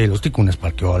lenguaje de los ticunas,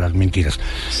 para que voy a hablar mentiras,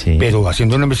 sí. Pero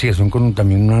haciendo una investigación con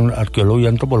también un arqueólogo y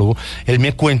antropólogo, él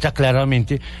me cuenta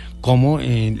claramente cómo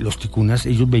los ticunas,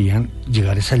 ellos veían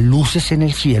llegar esas luces en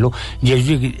el cielo, y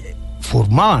ellos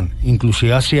formaban,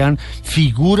 inclusive hacían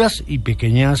figuras y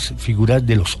pequeñas figuras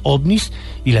de los ovnis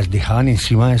y las dejaban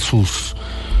encima de sus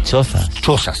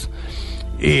chozas.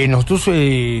 Nosotros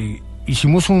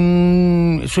hicimos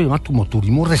eso se llama como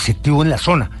turismo receptivo en la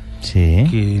zona. Sí.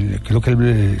 Que creo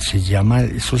que se llama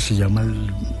el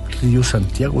río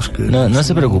Santiago. No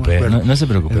se preocupe, no se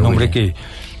preocupe. El nombre que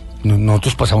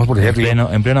nosotros pasamos por ese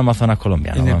río. En pleno Amazonas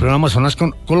colombiano. En el pleno Amazonas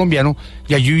colombiano.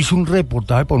 Y allí hice un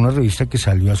reportaje para una revista que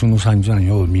salió hace unos años, en el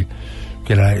año 2000,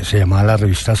 que se llamaba la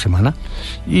revista Semana.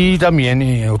 Y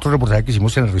también otro reportaje que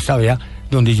hicimos en la revista Vea,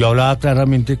 donde yo hablaba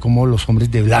claramente cómo los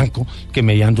hombres de blanco, que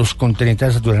medían 2,30 de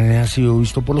estatura, habían sido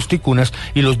vistos por los ticunas,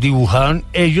 y los dibujaban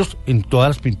ellos en todas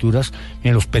las pinturas,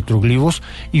 en los petroglifos,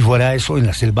 y fuera de eso, en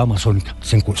la selva amazónica.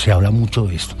 Se habla mucho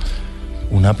de esto.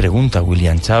 Una pregunta,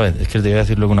 William Chávez, es que te voy a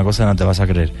decir luego una cosa que no te vas a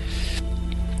creer.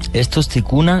 Estos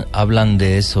ticunas hablan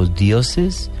de esos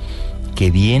dioses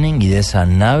que vienen y de esas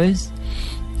naves,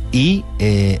 y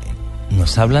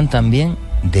nos hablan también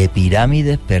de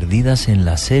pirámides perdidas en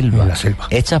la selva.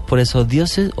 ¿Hechas por esos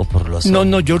dioses o por los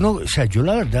hombres? Yo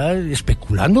la verdad,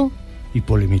 especulando y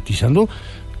polemizando,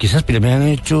 que esas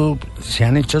pirámides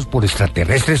sean hechas por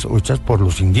extraterrestres o hechas por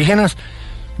los indígenas.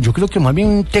 Yo creo que más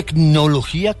bien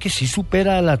tecnología que sí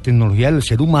supera la tecnología del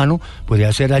ser humano,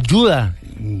 podría ser ayuda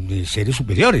de seres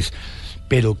superiores.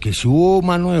 Pero que si hubo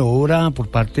mano de obra por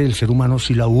parte del ser humano,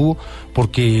 sí la hubo,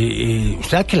 porque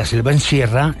usted sabe que la selva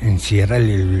encierra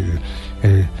el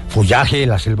follaje,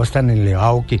 la selva es tan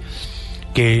elevado que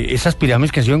que esas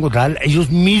pirámides que han sido encontradas, ellos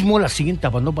mismos las siguen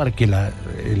tapando para que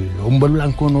el hombre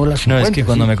blanco no las encuentre. No, es que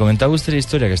cuando me comentaba usted la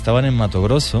historia que estaban en Mato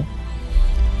Grosso,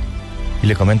 y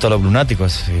le comento a los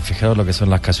lunáticos, fijaros lo que son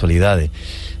las casualidades,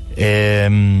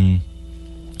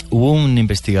 hubo un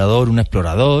investigador, un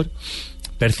explorador,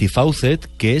 Percy Fawcett,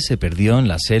 que se perdió en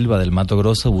la selva del Mato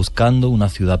Grosso buscando una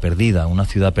ciudad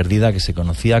perdida que se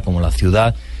conocía como la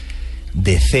ciudad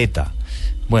de Zeta.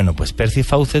 Bueno, pues Percy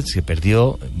Fawcett se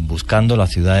perdió buscando la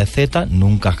ciudad de Zeta,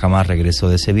 nunca jamás regresó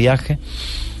de ese viaje,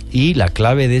 y la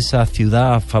clave de esa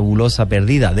ciudad fabulosa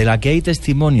perdida, de la que hay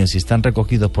testimonios y están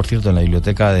recogidos, por cierto, en la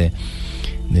biblioteca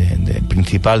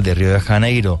principal de Río de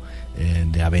Janeiro,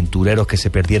 de aventureros que se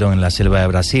perdieron en la selva de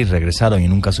Brasil, regresaron y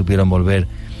nunca supieron volver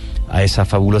a esa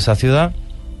fabulosa ciudad.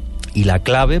 Y la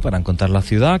clave para encontrar la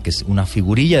ciudad, que es una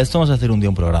figurilla, de esto vamos a hacer un día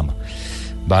un programa,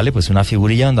 ¿vale? Pues una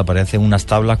figurilla donde aparecen unas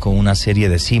tablas con una serie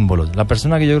de símbolos. La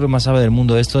persona que yo creo que más sabe del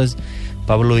mundo de esto es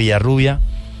Pablo Villarrubia,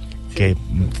 que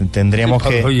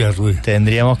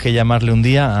tendríamos que llamarle un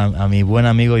día a mi buen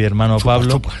amigo y hermano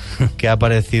Pablo, que ha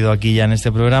aparecido aquí ya en este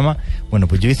programa. Bueno,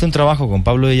 pues yo hice un trabajo con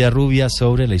Pablo Villarrubia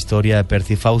sobre la historia de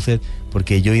Percy Fawcett,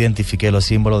 porque yo identifiqué los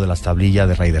símbolos de las tablillas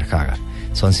de Rider Haggard.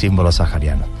 Son símbolos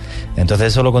saharianos. Entonces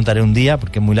eso lo contaré un día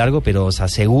porque es muy largo, pero os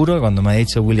aseguro que cuando me ha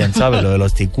dicho William Chávez lo de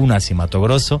los ticunas y Mato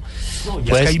Grosso, pues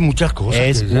es que hay muchas cosas,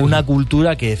 es una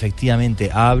cultura que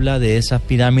efectivamente habla de esas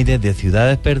pirámides, de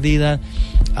ciudades perdidas.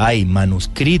 Hay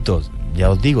manuscritos, ya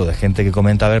os digo, de gente que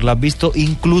comenta haberlas visto.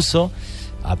 Incluso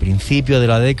a principios de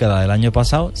la década del año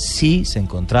pasado sí se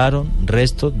encontraron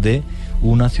restos de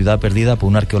una ciudad perdida por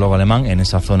un arqueólogo alemán en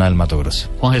esa zona del Mato Grosso.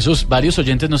 Juan Jesús, varios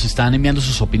oyentes nos están enviando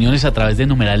sus opiniones a través de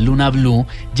numeral Luna BLU.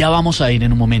 Ya vamos a ir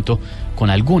en un momento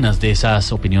con algunas de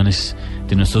esas opiniones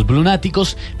de nuestros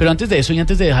blunáticos, pero antes de eso y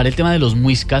antes de dejar el tema de los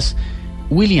muiscas,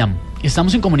 William,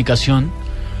 estamos en comunicación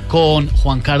con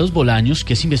Juan Carlos Bolaños,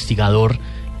 que es investigador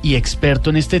y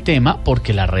experto en este tema,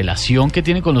 porque la relación que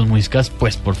tiene con los muiscas,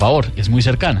 pues por favor, es muy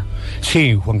cercana.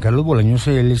 Sí, Juan Carlos Bolaños,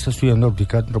 él está estudiando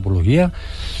ahorita antropología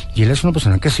y él es una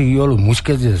persona que ha seguido a los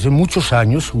muiscas desde hace muchos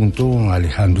años junto a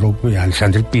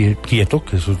Alexander Prieto,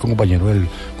 que es otro compañero del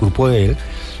grupo de él,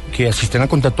 que asisten a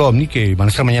Contacto OVNI, que van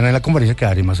a estar mañana en la conferencia que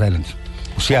daré más adelante.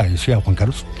 O sea, Juan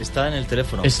Carlos. Está en el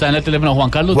teléfono. Está en el teléfono. Juan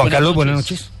Carlos, buenas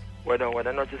noches. Bueno,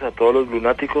 buenas noches a todos los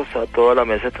lunáticos, a toda la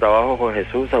mesa de trabajo, Juan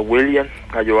Jesús, a William,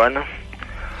 a Joana,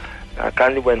 a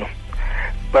Candy. Bueno,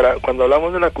 cuando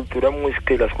hablamos de la cultura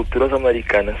muisca y las culturas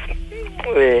americanas,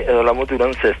 hablamos de un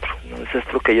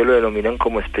ancestro que ellos lo denominan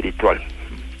como espiritual.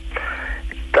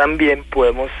 También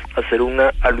podemos hacer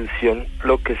una alusión a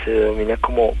lo que se denomina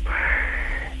como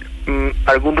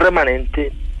algún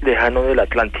remanente lejano de la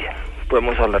Atlántida.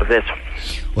 Podemos hablar de eso.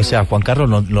 O sea, Juan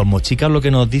Carlos, los mochicas lo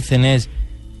que nos dicen es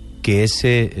que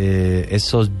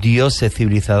esos dioses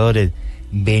civilizadores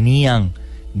venían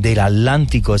del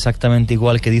Atlántico exactamente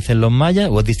igual que dicen los mayas,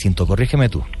 ¿o es distinto? Corrígeme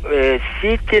tú.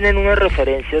 Sí tienen unas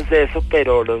referencias de eso,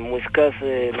 pero los muiscas,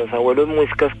 los abuelos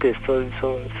muiscas, que esto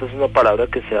es una palabra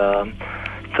que se ha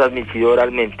transmitido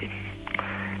oralmente,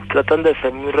 tratan de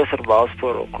ser muy reservados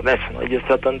con eso, ¿no? Ellos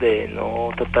tratan de no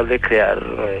tratar de crear...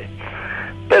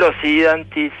 pero sí dan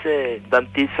tips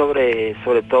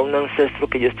sobre todo un ancestro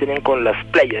que ellos tienen con las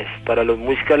Pléyades. Para los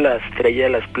muiscas la estrella de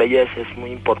las Pléyades es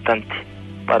muy importante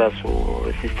para su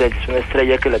existencia, es una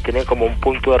estrella que la tienen como un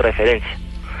punto de referencia.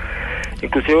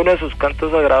 Inclusive uno de sus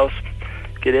cantos sagrados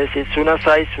quiere decir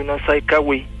Sunasai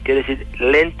Kawi, quiere decir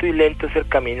lento y lento es el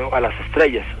camino a las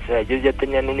estrellas. O sea, ellos ya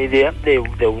tenían una idea de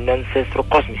un ancestro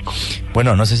cósmico.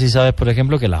 Bueno, no sé si sabes, por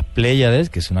ejemplo, que las Pléyades,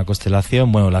 que es una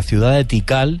constelación, bueno, la ciudad de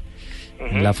Tikal,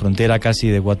 en la frontera casi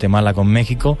de Guatemala con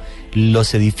México,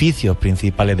 los edificios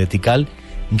principales de Tikal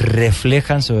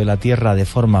reflejan sobre la Tierra de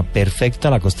forma perfecta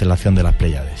la constelación de las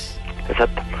Pléyades.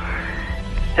 Exacto.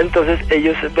 Entonces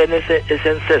ellos ven ese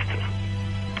ancestro.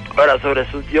 Ahora, sobre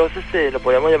sus dioses, lo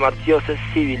podríamos llamar dioses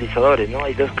civilizadores, ¿no?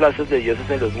 Hay dos clases de dioses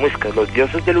en los muiscas: los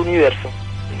dioses del universo,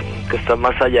 que están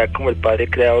más allá, como el padre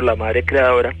creador, la madre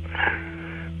creadora.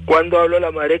 Cuando hablo de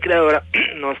la madre creadora,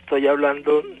 no estoy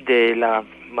hablando de la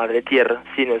madre tierra,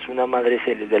 sino es una madre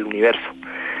del universo.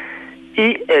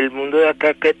 Y el mundo de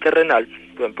acá, que es terrenal,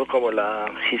 por ejemplo, como la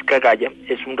Cisca Gaia,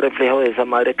 es un reflejo de esa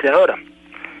madre creadora.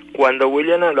 Cuando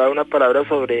William hablaba una palabra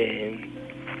sobre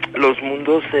los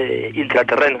mundos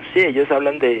intraterrenos, sí, ellos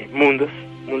hablan de mundos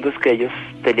que ellos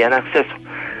tenían acceso.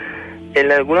 En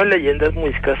algunas leyendas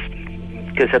muiscas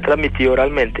que se ha transmitido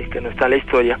oralmente, que no está en la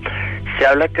historia, se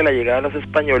habla que a la llegada de los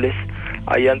españoles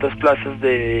habían dos clases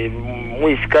de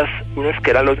muiscas, unos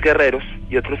que eran los guerreros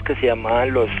y otros que se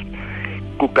llamaban los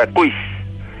cucacuis.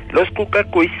 Los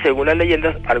cucacuy, según las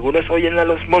leyendas, algunos oyen a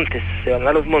los montes, se van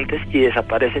a los montes y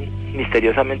desaparecen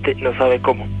misteriosamente, no sabe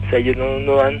cómo. O sea, ellos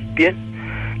no dan pie,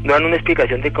 no dan una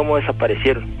explicación de cómo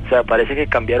desaparecieron. O sea, parece que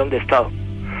cambiaron de estado.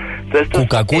 Entonces,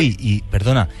 cucacuy, y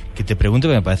perdona, que te pregunto,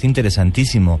 que me parece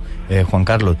interesantísimo, Juan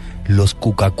Carlos, los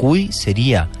cucacuy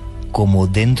sería como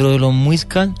dentro de los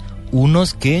muiscas,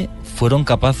 unos que fueron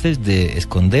capaces de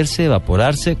esconderse,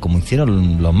 evaporarse, como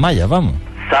hicieron los mayas, vamos.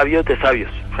 Sabios de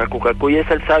sabios. O sea, Cucacuy es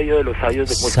el sabio de los sabios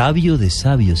de Muisca. Sabio de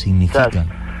sabios significa. O sea,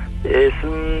 es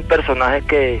un personaje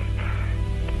que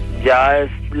ya es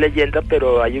leyenda,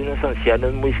 pero hay unos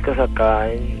ancianos muiscas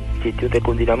acá en sitios de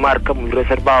Cundinamarca muy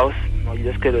reservados. Hay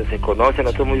unos que se conocen,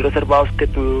 otros muy reservados que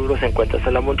tú los encuentras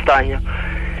en la montaña.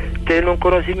 Tienen un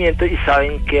conocimiento y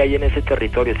saben qué hay en ese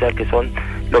territorio, o sea, que son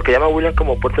lo que llama William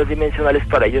como puertas dimensionales.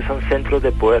 Para ellos son centros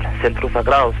de poder, centros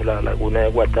sagrados, la laguna de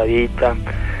Guatavita,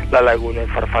 la laguna de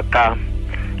Farfacá,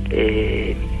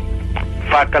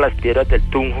 Faca, las piedras del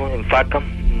Tunjo en Faca,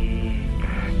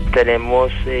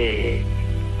 tenemos el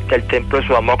templo de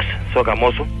Suamox,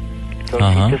 Sogamoso,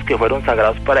 son sitios que fueron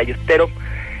sagrados para ellos, pero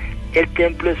el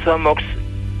templo de Suamox,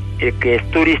 que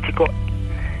es turístico,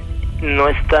 no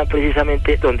está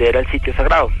precisamente donde era el sitio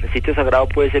sagrado. El sitio sagrado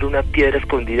puede ser una piedra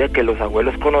escondida que los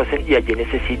abuelos conocen y allí en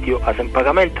ese sitio hacen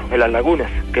pagamento, en las lagunas.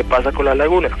 ¿Qué pasa con las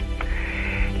lagunas?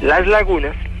 Las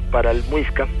lagunas, para el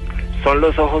muisca, son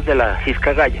los ojos de la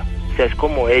Jisca Gaya. O sea, es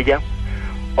como ella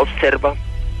observa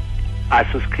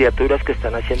a sus criaturas que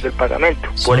están haciendo el pagamento.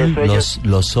 Por son eso ellos,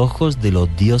 los ojos de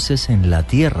los dioses en la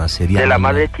tierra, sería de la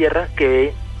madre tierra que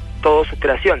ve toda su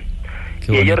creación.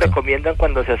 Qué y ellos bonito. recomiendan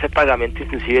cuando se hace pagamento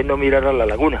inclusive no mirar a la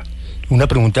laguna. Una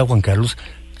pregunta a Juan Carlos,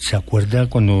 ¿se acuerda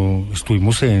cuando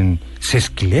estuvimos en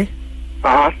Sesquilé?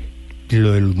 Ajá.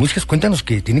 Lo de los muiscas, cuéntanos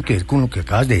que tiene que ver con lo que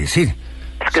acabas de decir.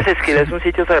 Es que Sesquilé es un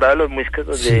sitio sagrado de los muiscas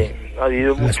donde ha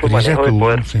habido La mucho experiencia manejo de que hubo,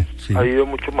 poder. sí. Ha habido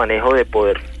mucho manejo de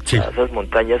poder. Sí. O sea, esas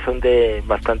montañas son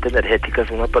bastante energéticas.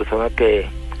 Una persona que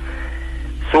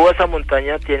suba esa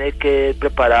montaña tiene que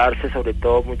prepararse, sobre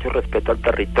todo mucho respeto al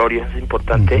territorio, es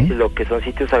importante. Uh-huh. Lo que son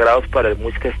sitios sagrados para el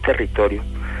muisca es territorio.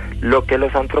 Lo que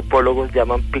los antropólogos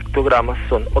llaman pictogramas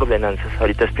son ordenanzas.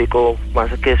 Ahorita explico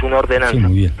más qué es una ordenanza. Sí,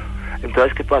 muy bien.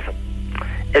 Entonces, ¿qué pasa?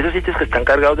 Esos sitios que están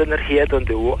cargados de energía es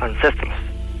donde hubo ancestros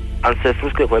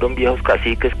que fueron viejos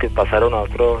caciques que pasaron a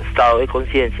otro estado de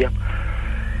conciencia,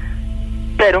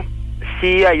 pero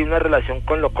sí hay una relación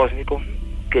con lo cósmico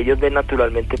que ellos ven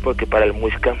naturalmente, porque para el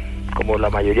muisca, como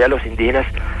la mayoría de los indígenas,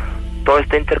 todo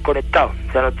está interconectado.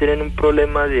 O sea, no tienen un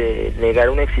problema de negar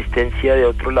una existencia de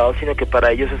otro lado, sino que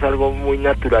para ellos es algo muy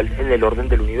natural en el orden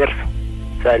del universo.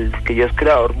 O sea, el que Dios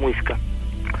creador muisca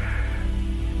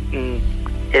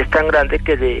es tan grande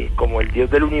que como el Dios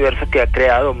del universo que ha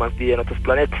creado más vida en otros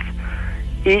planetas.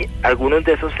 Y algunos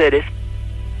de esos seres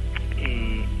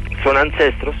son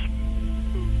ancestros.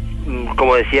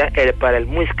 Como decía, para el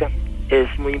muisca es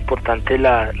muy importante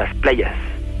las Pléyades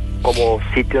como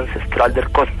sitio ancestral del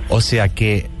cosmos. O sea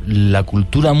que la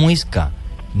cultura muisca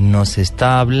nos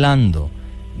está hablando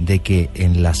de que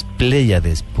en las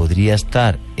Pléyades podría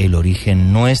estar el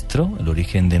origen nuestro, el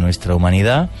origen de nuestra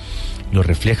humanidad, lo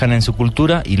reflejan en su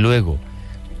cultura, y luego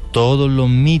todos los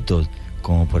mitos,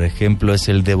 como por ejemplo es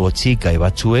el de Bochica y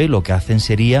Bachué, lo que hacen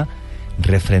sería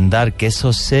refrendar que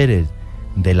esos seres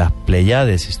de las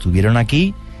Pléyades estuvieron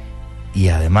aquí y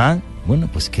además, bueno,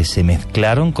 pues que se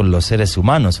mezclaron con los seres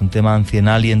humanos, un tema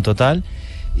ancienal y en total,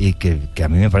 y que a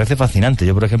mí me parece fascinante.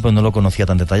 Yo, por ejemplo, no lo conocía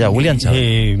tan detallado. William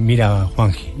Chávez. Mira,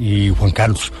 Juan y Juan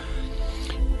Carlos,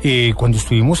 cuando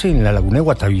estuvimos en la laguna de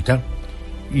Guatavita,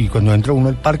 y cuando entra uno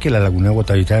al parque, la laguna de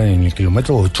Guatavita en el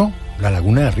kilómetro 8, la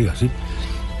laguna de arriba, ¿sí?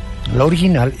 La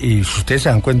original, y si ustedes se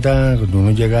dan cuenta, cuando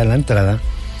uno llega a la entrada,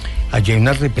 allí hay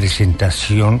una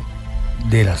representación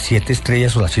de las 7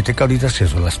 estrellas o las 7 cabritas, que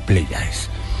son las Pléyades.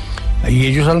 Ahí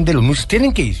ellos hablan de los muiscas,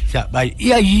 tienen que ir, o sea,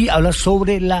 y allí habla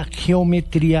sobre la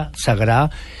geometría sagrada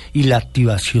y la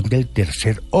activación del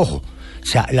tercer ojo. O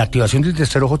sea, la activación del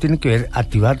tercer ojo tiene que ver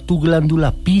activar tu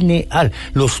glándula pineal.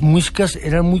 Los muiscas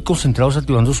eran muy concentrados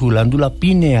activando su glándula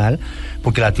pineal,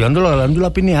 porque activando la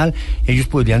glándula pineal, ellos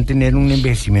podrían tener un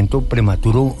envejecimiento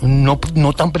prematuro, no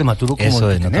tan prematuro como eso lo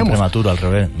que es, no tenemos. tan prematuro, al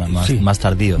revés, más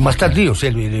tardío. Más tardío, o sea,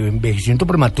 el envejecimiento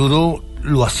prematuro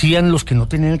lo hacían los que no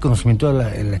tenían el conocimiento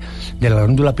de la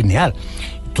glándula pineal.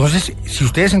 Entonces, si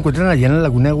ustedes se encuentran allá en la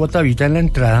laguna de Guatavita, en la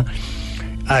entrada,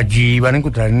 allí van a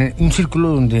encontrar un círculo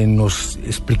donde nos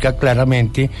explica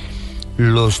claramente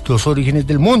los dos orígenes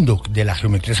del mundo, de la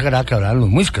geometría sagrada que hablaban los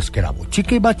muiscas, que era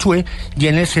Bochica y Bachué, y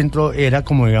en el centro era,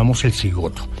 como digamos, el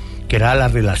cigoto, que era la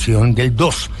relación del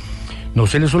dos. No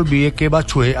se les olvide que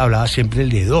Bachué hablaba siempre el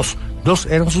de dos, 2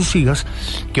 eran sus hijas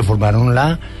que formaron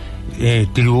la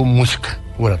tribu muisca,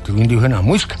 o la tribu indígena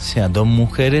muisca. O sea, 2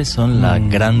 mujeres son las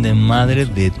grandes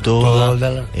madres de todo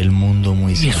el mundo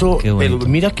muisca. Y eso, pero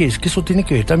mira que es que eso tiene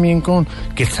que ver también con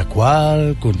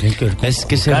Quetzalcóatl, tiene que ver con es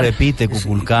que se repite,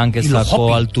 Cuculcán,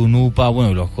 Quetzalcóatl, Tunupa,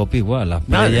 bueno, y los Hopi igual, las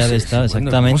playas están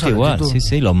exactamente igual.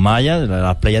 Sí, los mayas,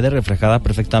 las playas reflejadas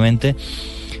perfectamente.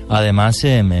 Además,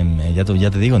 ya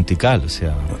te digo, en Tikal, o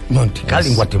sea... No, en Tikal,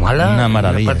 en Guatemala... Una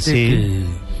maravilla, sí.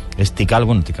 Es Tikal,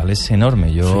 bueno, Tikal es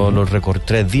enorme. Yo lo recorrí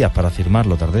 3 días para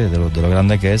firmarlo, tardé, de lo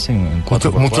grande que es en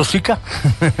 4x4. ¿Mucho Zika?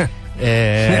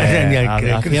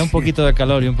 Hacía un poquito de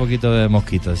calor y un poquito de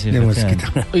mosquitos. Sí,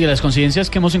 Oye, las coincidencias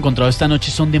que hemos encontrado esta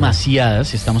noche son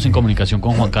demasiadas. Estamos en comunicación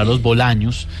con Juan Carlos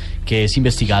Bolaños, que es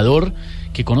investigador,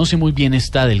 que conoce muy bien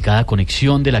esta delgada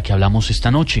conexión de la que hablamos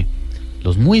esta noche.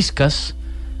 Los muiscas,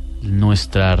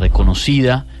 nuestra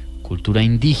reconocida cultura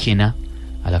indígena,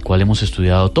 a la cual hemos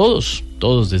estudiado todos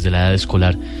desde la edad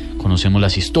escolar. Conocemos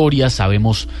las historias,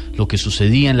 sabemos lo que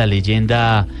sucedía en la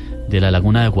leyenda de la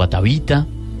laguna de Guatavita,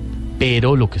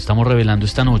 pero lo que estamos revelando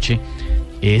esta noche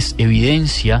es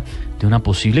evidencia de una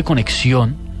posible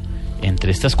conexión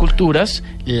entre estas culturas,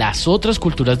 las otras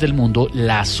culturas del mundo,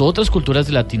 las otras culturas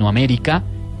de Latinoamérica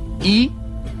y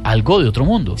algo de otro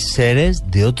mundo. Seres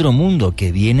de otro mundo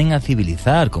que vienen a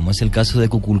civilizar, como es el caso de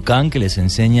Cuculcán, que les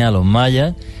enseña a los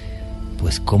mayas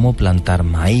pues cómo plantar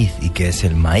maíz. ¿Y qué es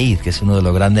el maíz? Que es uno de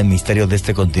los grandes misterios de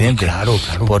este continente. Claro.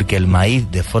 Porque el maíz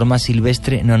de forma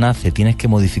silvestre no nace, tienes que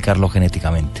modificarlo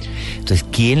genéticamente. Entonces,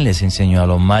 ¿quién les enseñó a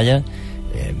los mayas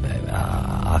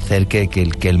a hacer que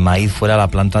el maíz fuera la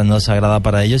planta no sagrada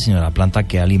para ellos, sino la planta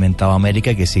que ha alimentado a América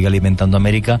y que sigue alimentando a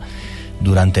América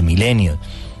durante milenios?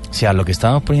 O sea, lo que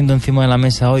estamos poniendo encima de la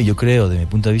mesa hoy, yo creo, de mi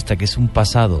punto de vista, que es un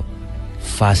pasado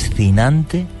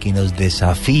fascinante, que nos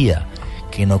desafía,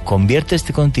 que nos convierte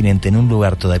este continente en un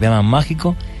lugar todavía más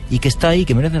mágico y que está ahí,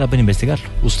 que merece la pena investigarlo.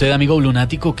 Usted, amigo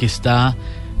lunático, que está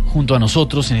junto a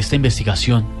nosotros en esta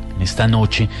investigación, en esta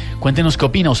noche, cuéntenos qué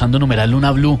opina usando numeral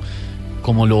Luna BLU,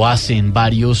 como lo hacen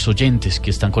varios oyentes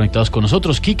que están conectados con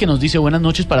nosotros. Quique nos dice: buenas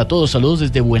noches para todos, saludos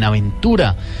desde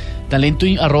Buenaventura. Talento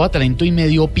y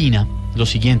medio opina lo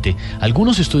siguiente: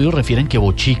 algunos estudios refieren que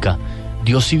Bochica,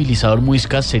 dios civilizador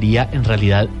muisca, sería en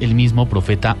realidad el mismo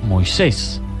profeta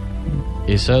Moisés.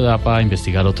 Esa da para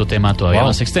investigar otro tema todavía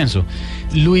más extenso.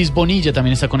 Luis Bonilla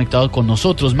también está conectado con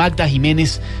nosotros. Magda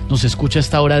Jiménez nos escucha a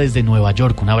esta hora desde Nueva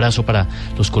York. Un abrazo para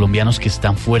los colombianos que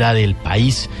están fuera del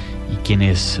país y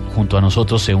quienes junto a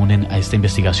nosotros se unen a esta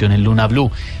investigación en Luna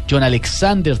BLU. John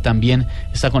Alexander también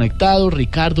está conectado.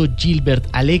 Ricardo Gilbert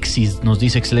Alexis nos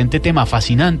dice: excelente tema,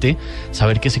 fascinante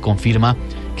saber que se confirma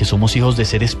que somos hijos de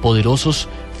seres poderosos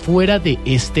fuera de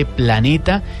este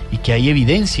planeta y que hay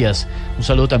evidencias. Un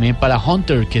saludo también para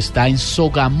Hunter, que está en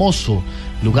Sogamoso,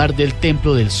 lugar del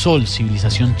Templo del Sol,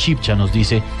 civilización chipcha, nos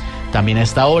dice también a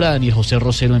esta hora. Daniel José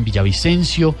Rosero en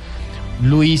Villavicencio.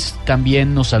 Luis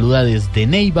también nos saluda desde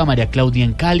Neiva. María Claudia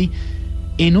en Cali.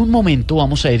 En un momento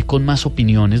vamos a ir con más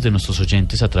opiniones de nuestros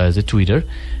oyentes a través de Twitter,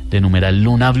 de numeral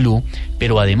Luna BLU,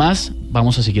 pero además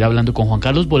vamos a seguir hablando con Juan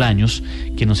Carlos Bolaños,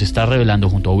 que nos está revelando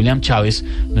junto a William Chávez,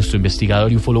 nuestro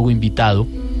investigador y ufólogo invitado,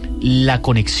 la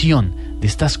conexión de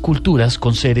estas culturas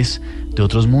con seres de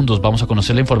otros mundos. Vamos a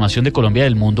conocer la información de Colombia y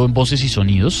del mundo en Voces y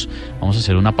Sonidos. Vamos a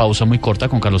hacer una pausa muy corta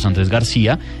con Carlos Andrés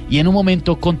García y en un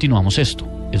momento continuamos. Esto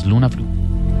es Luna BLU.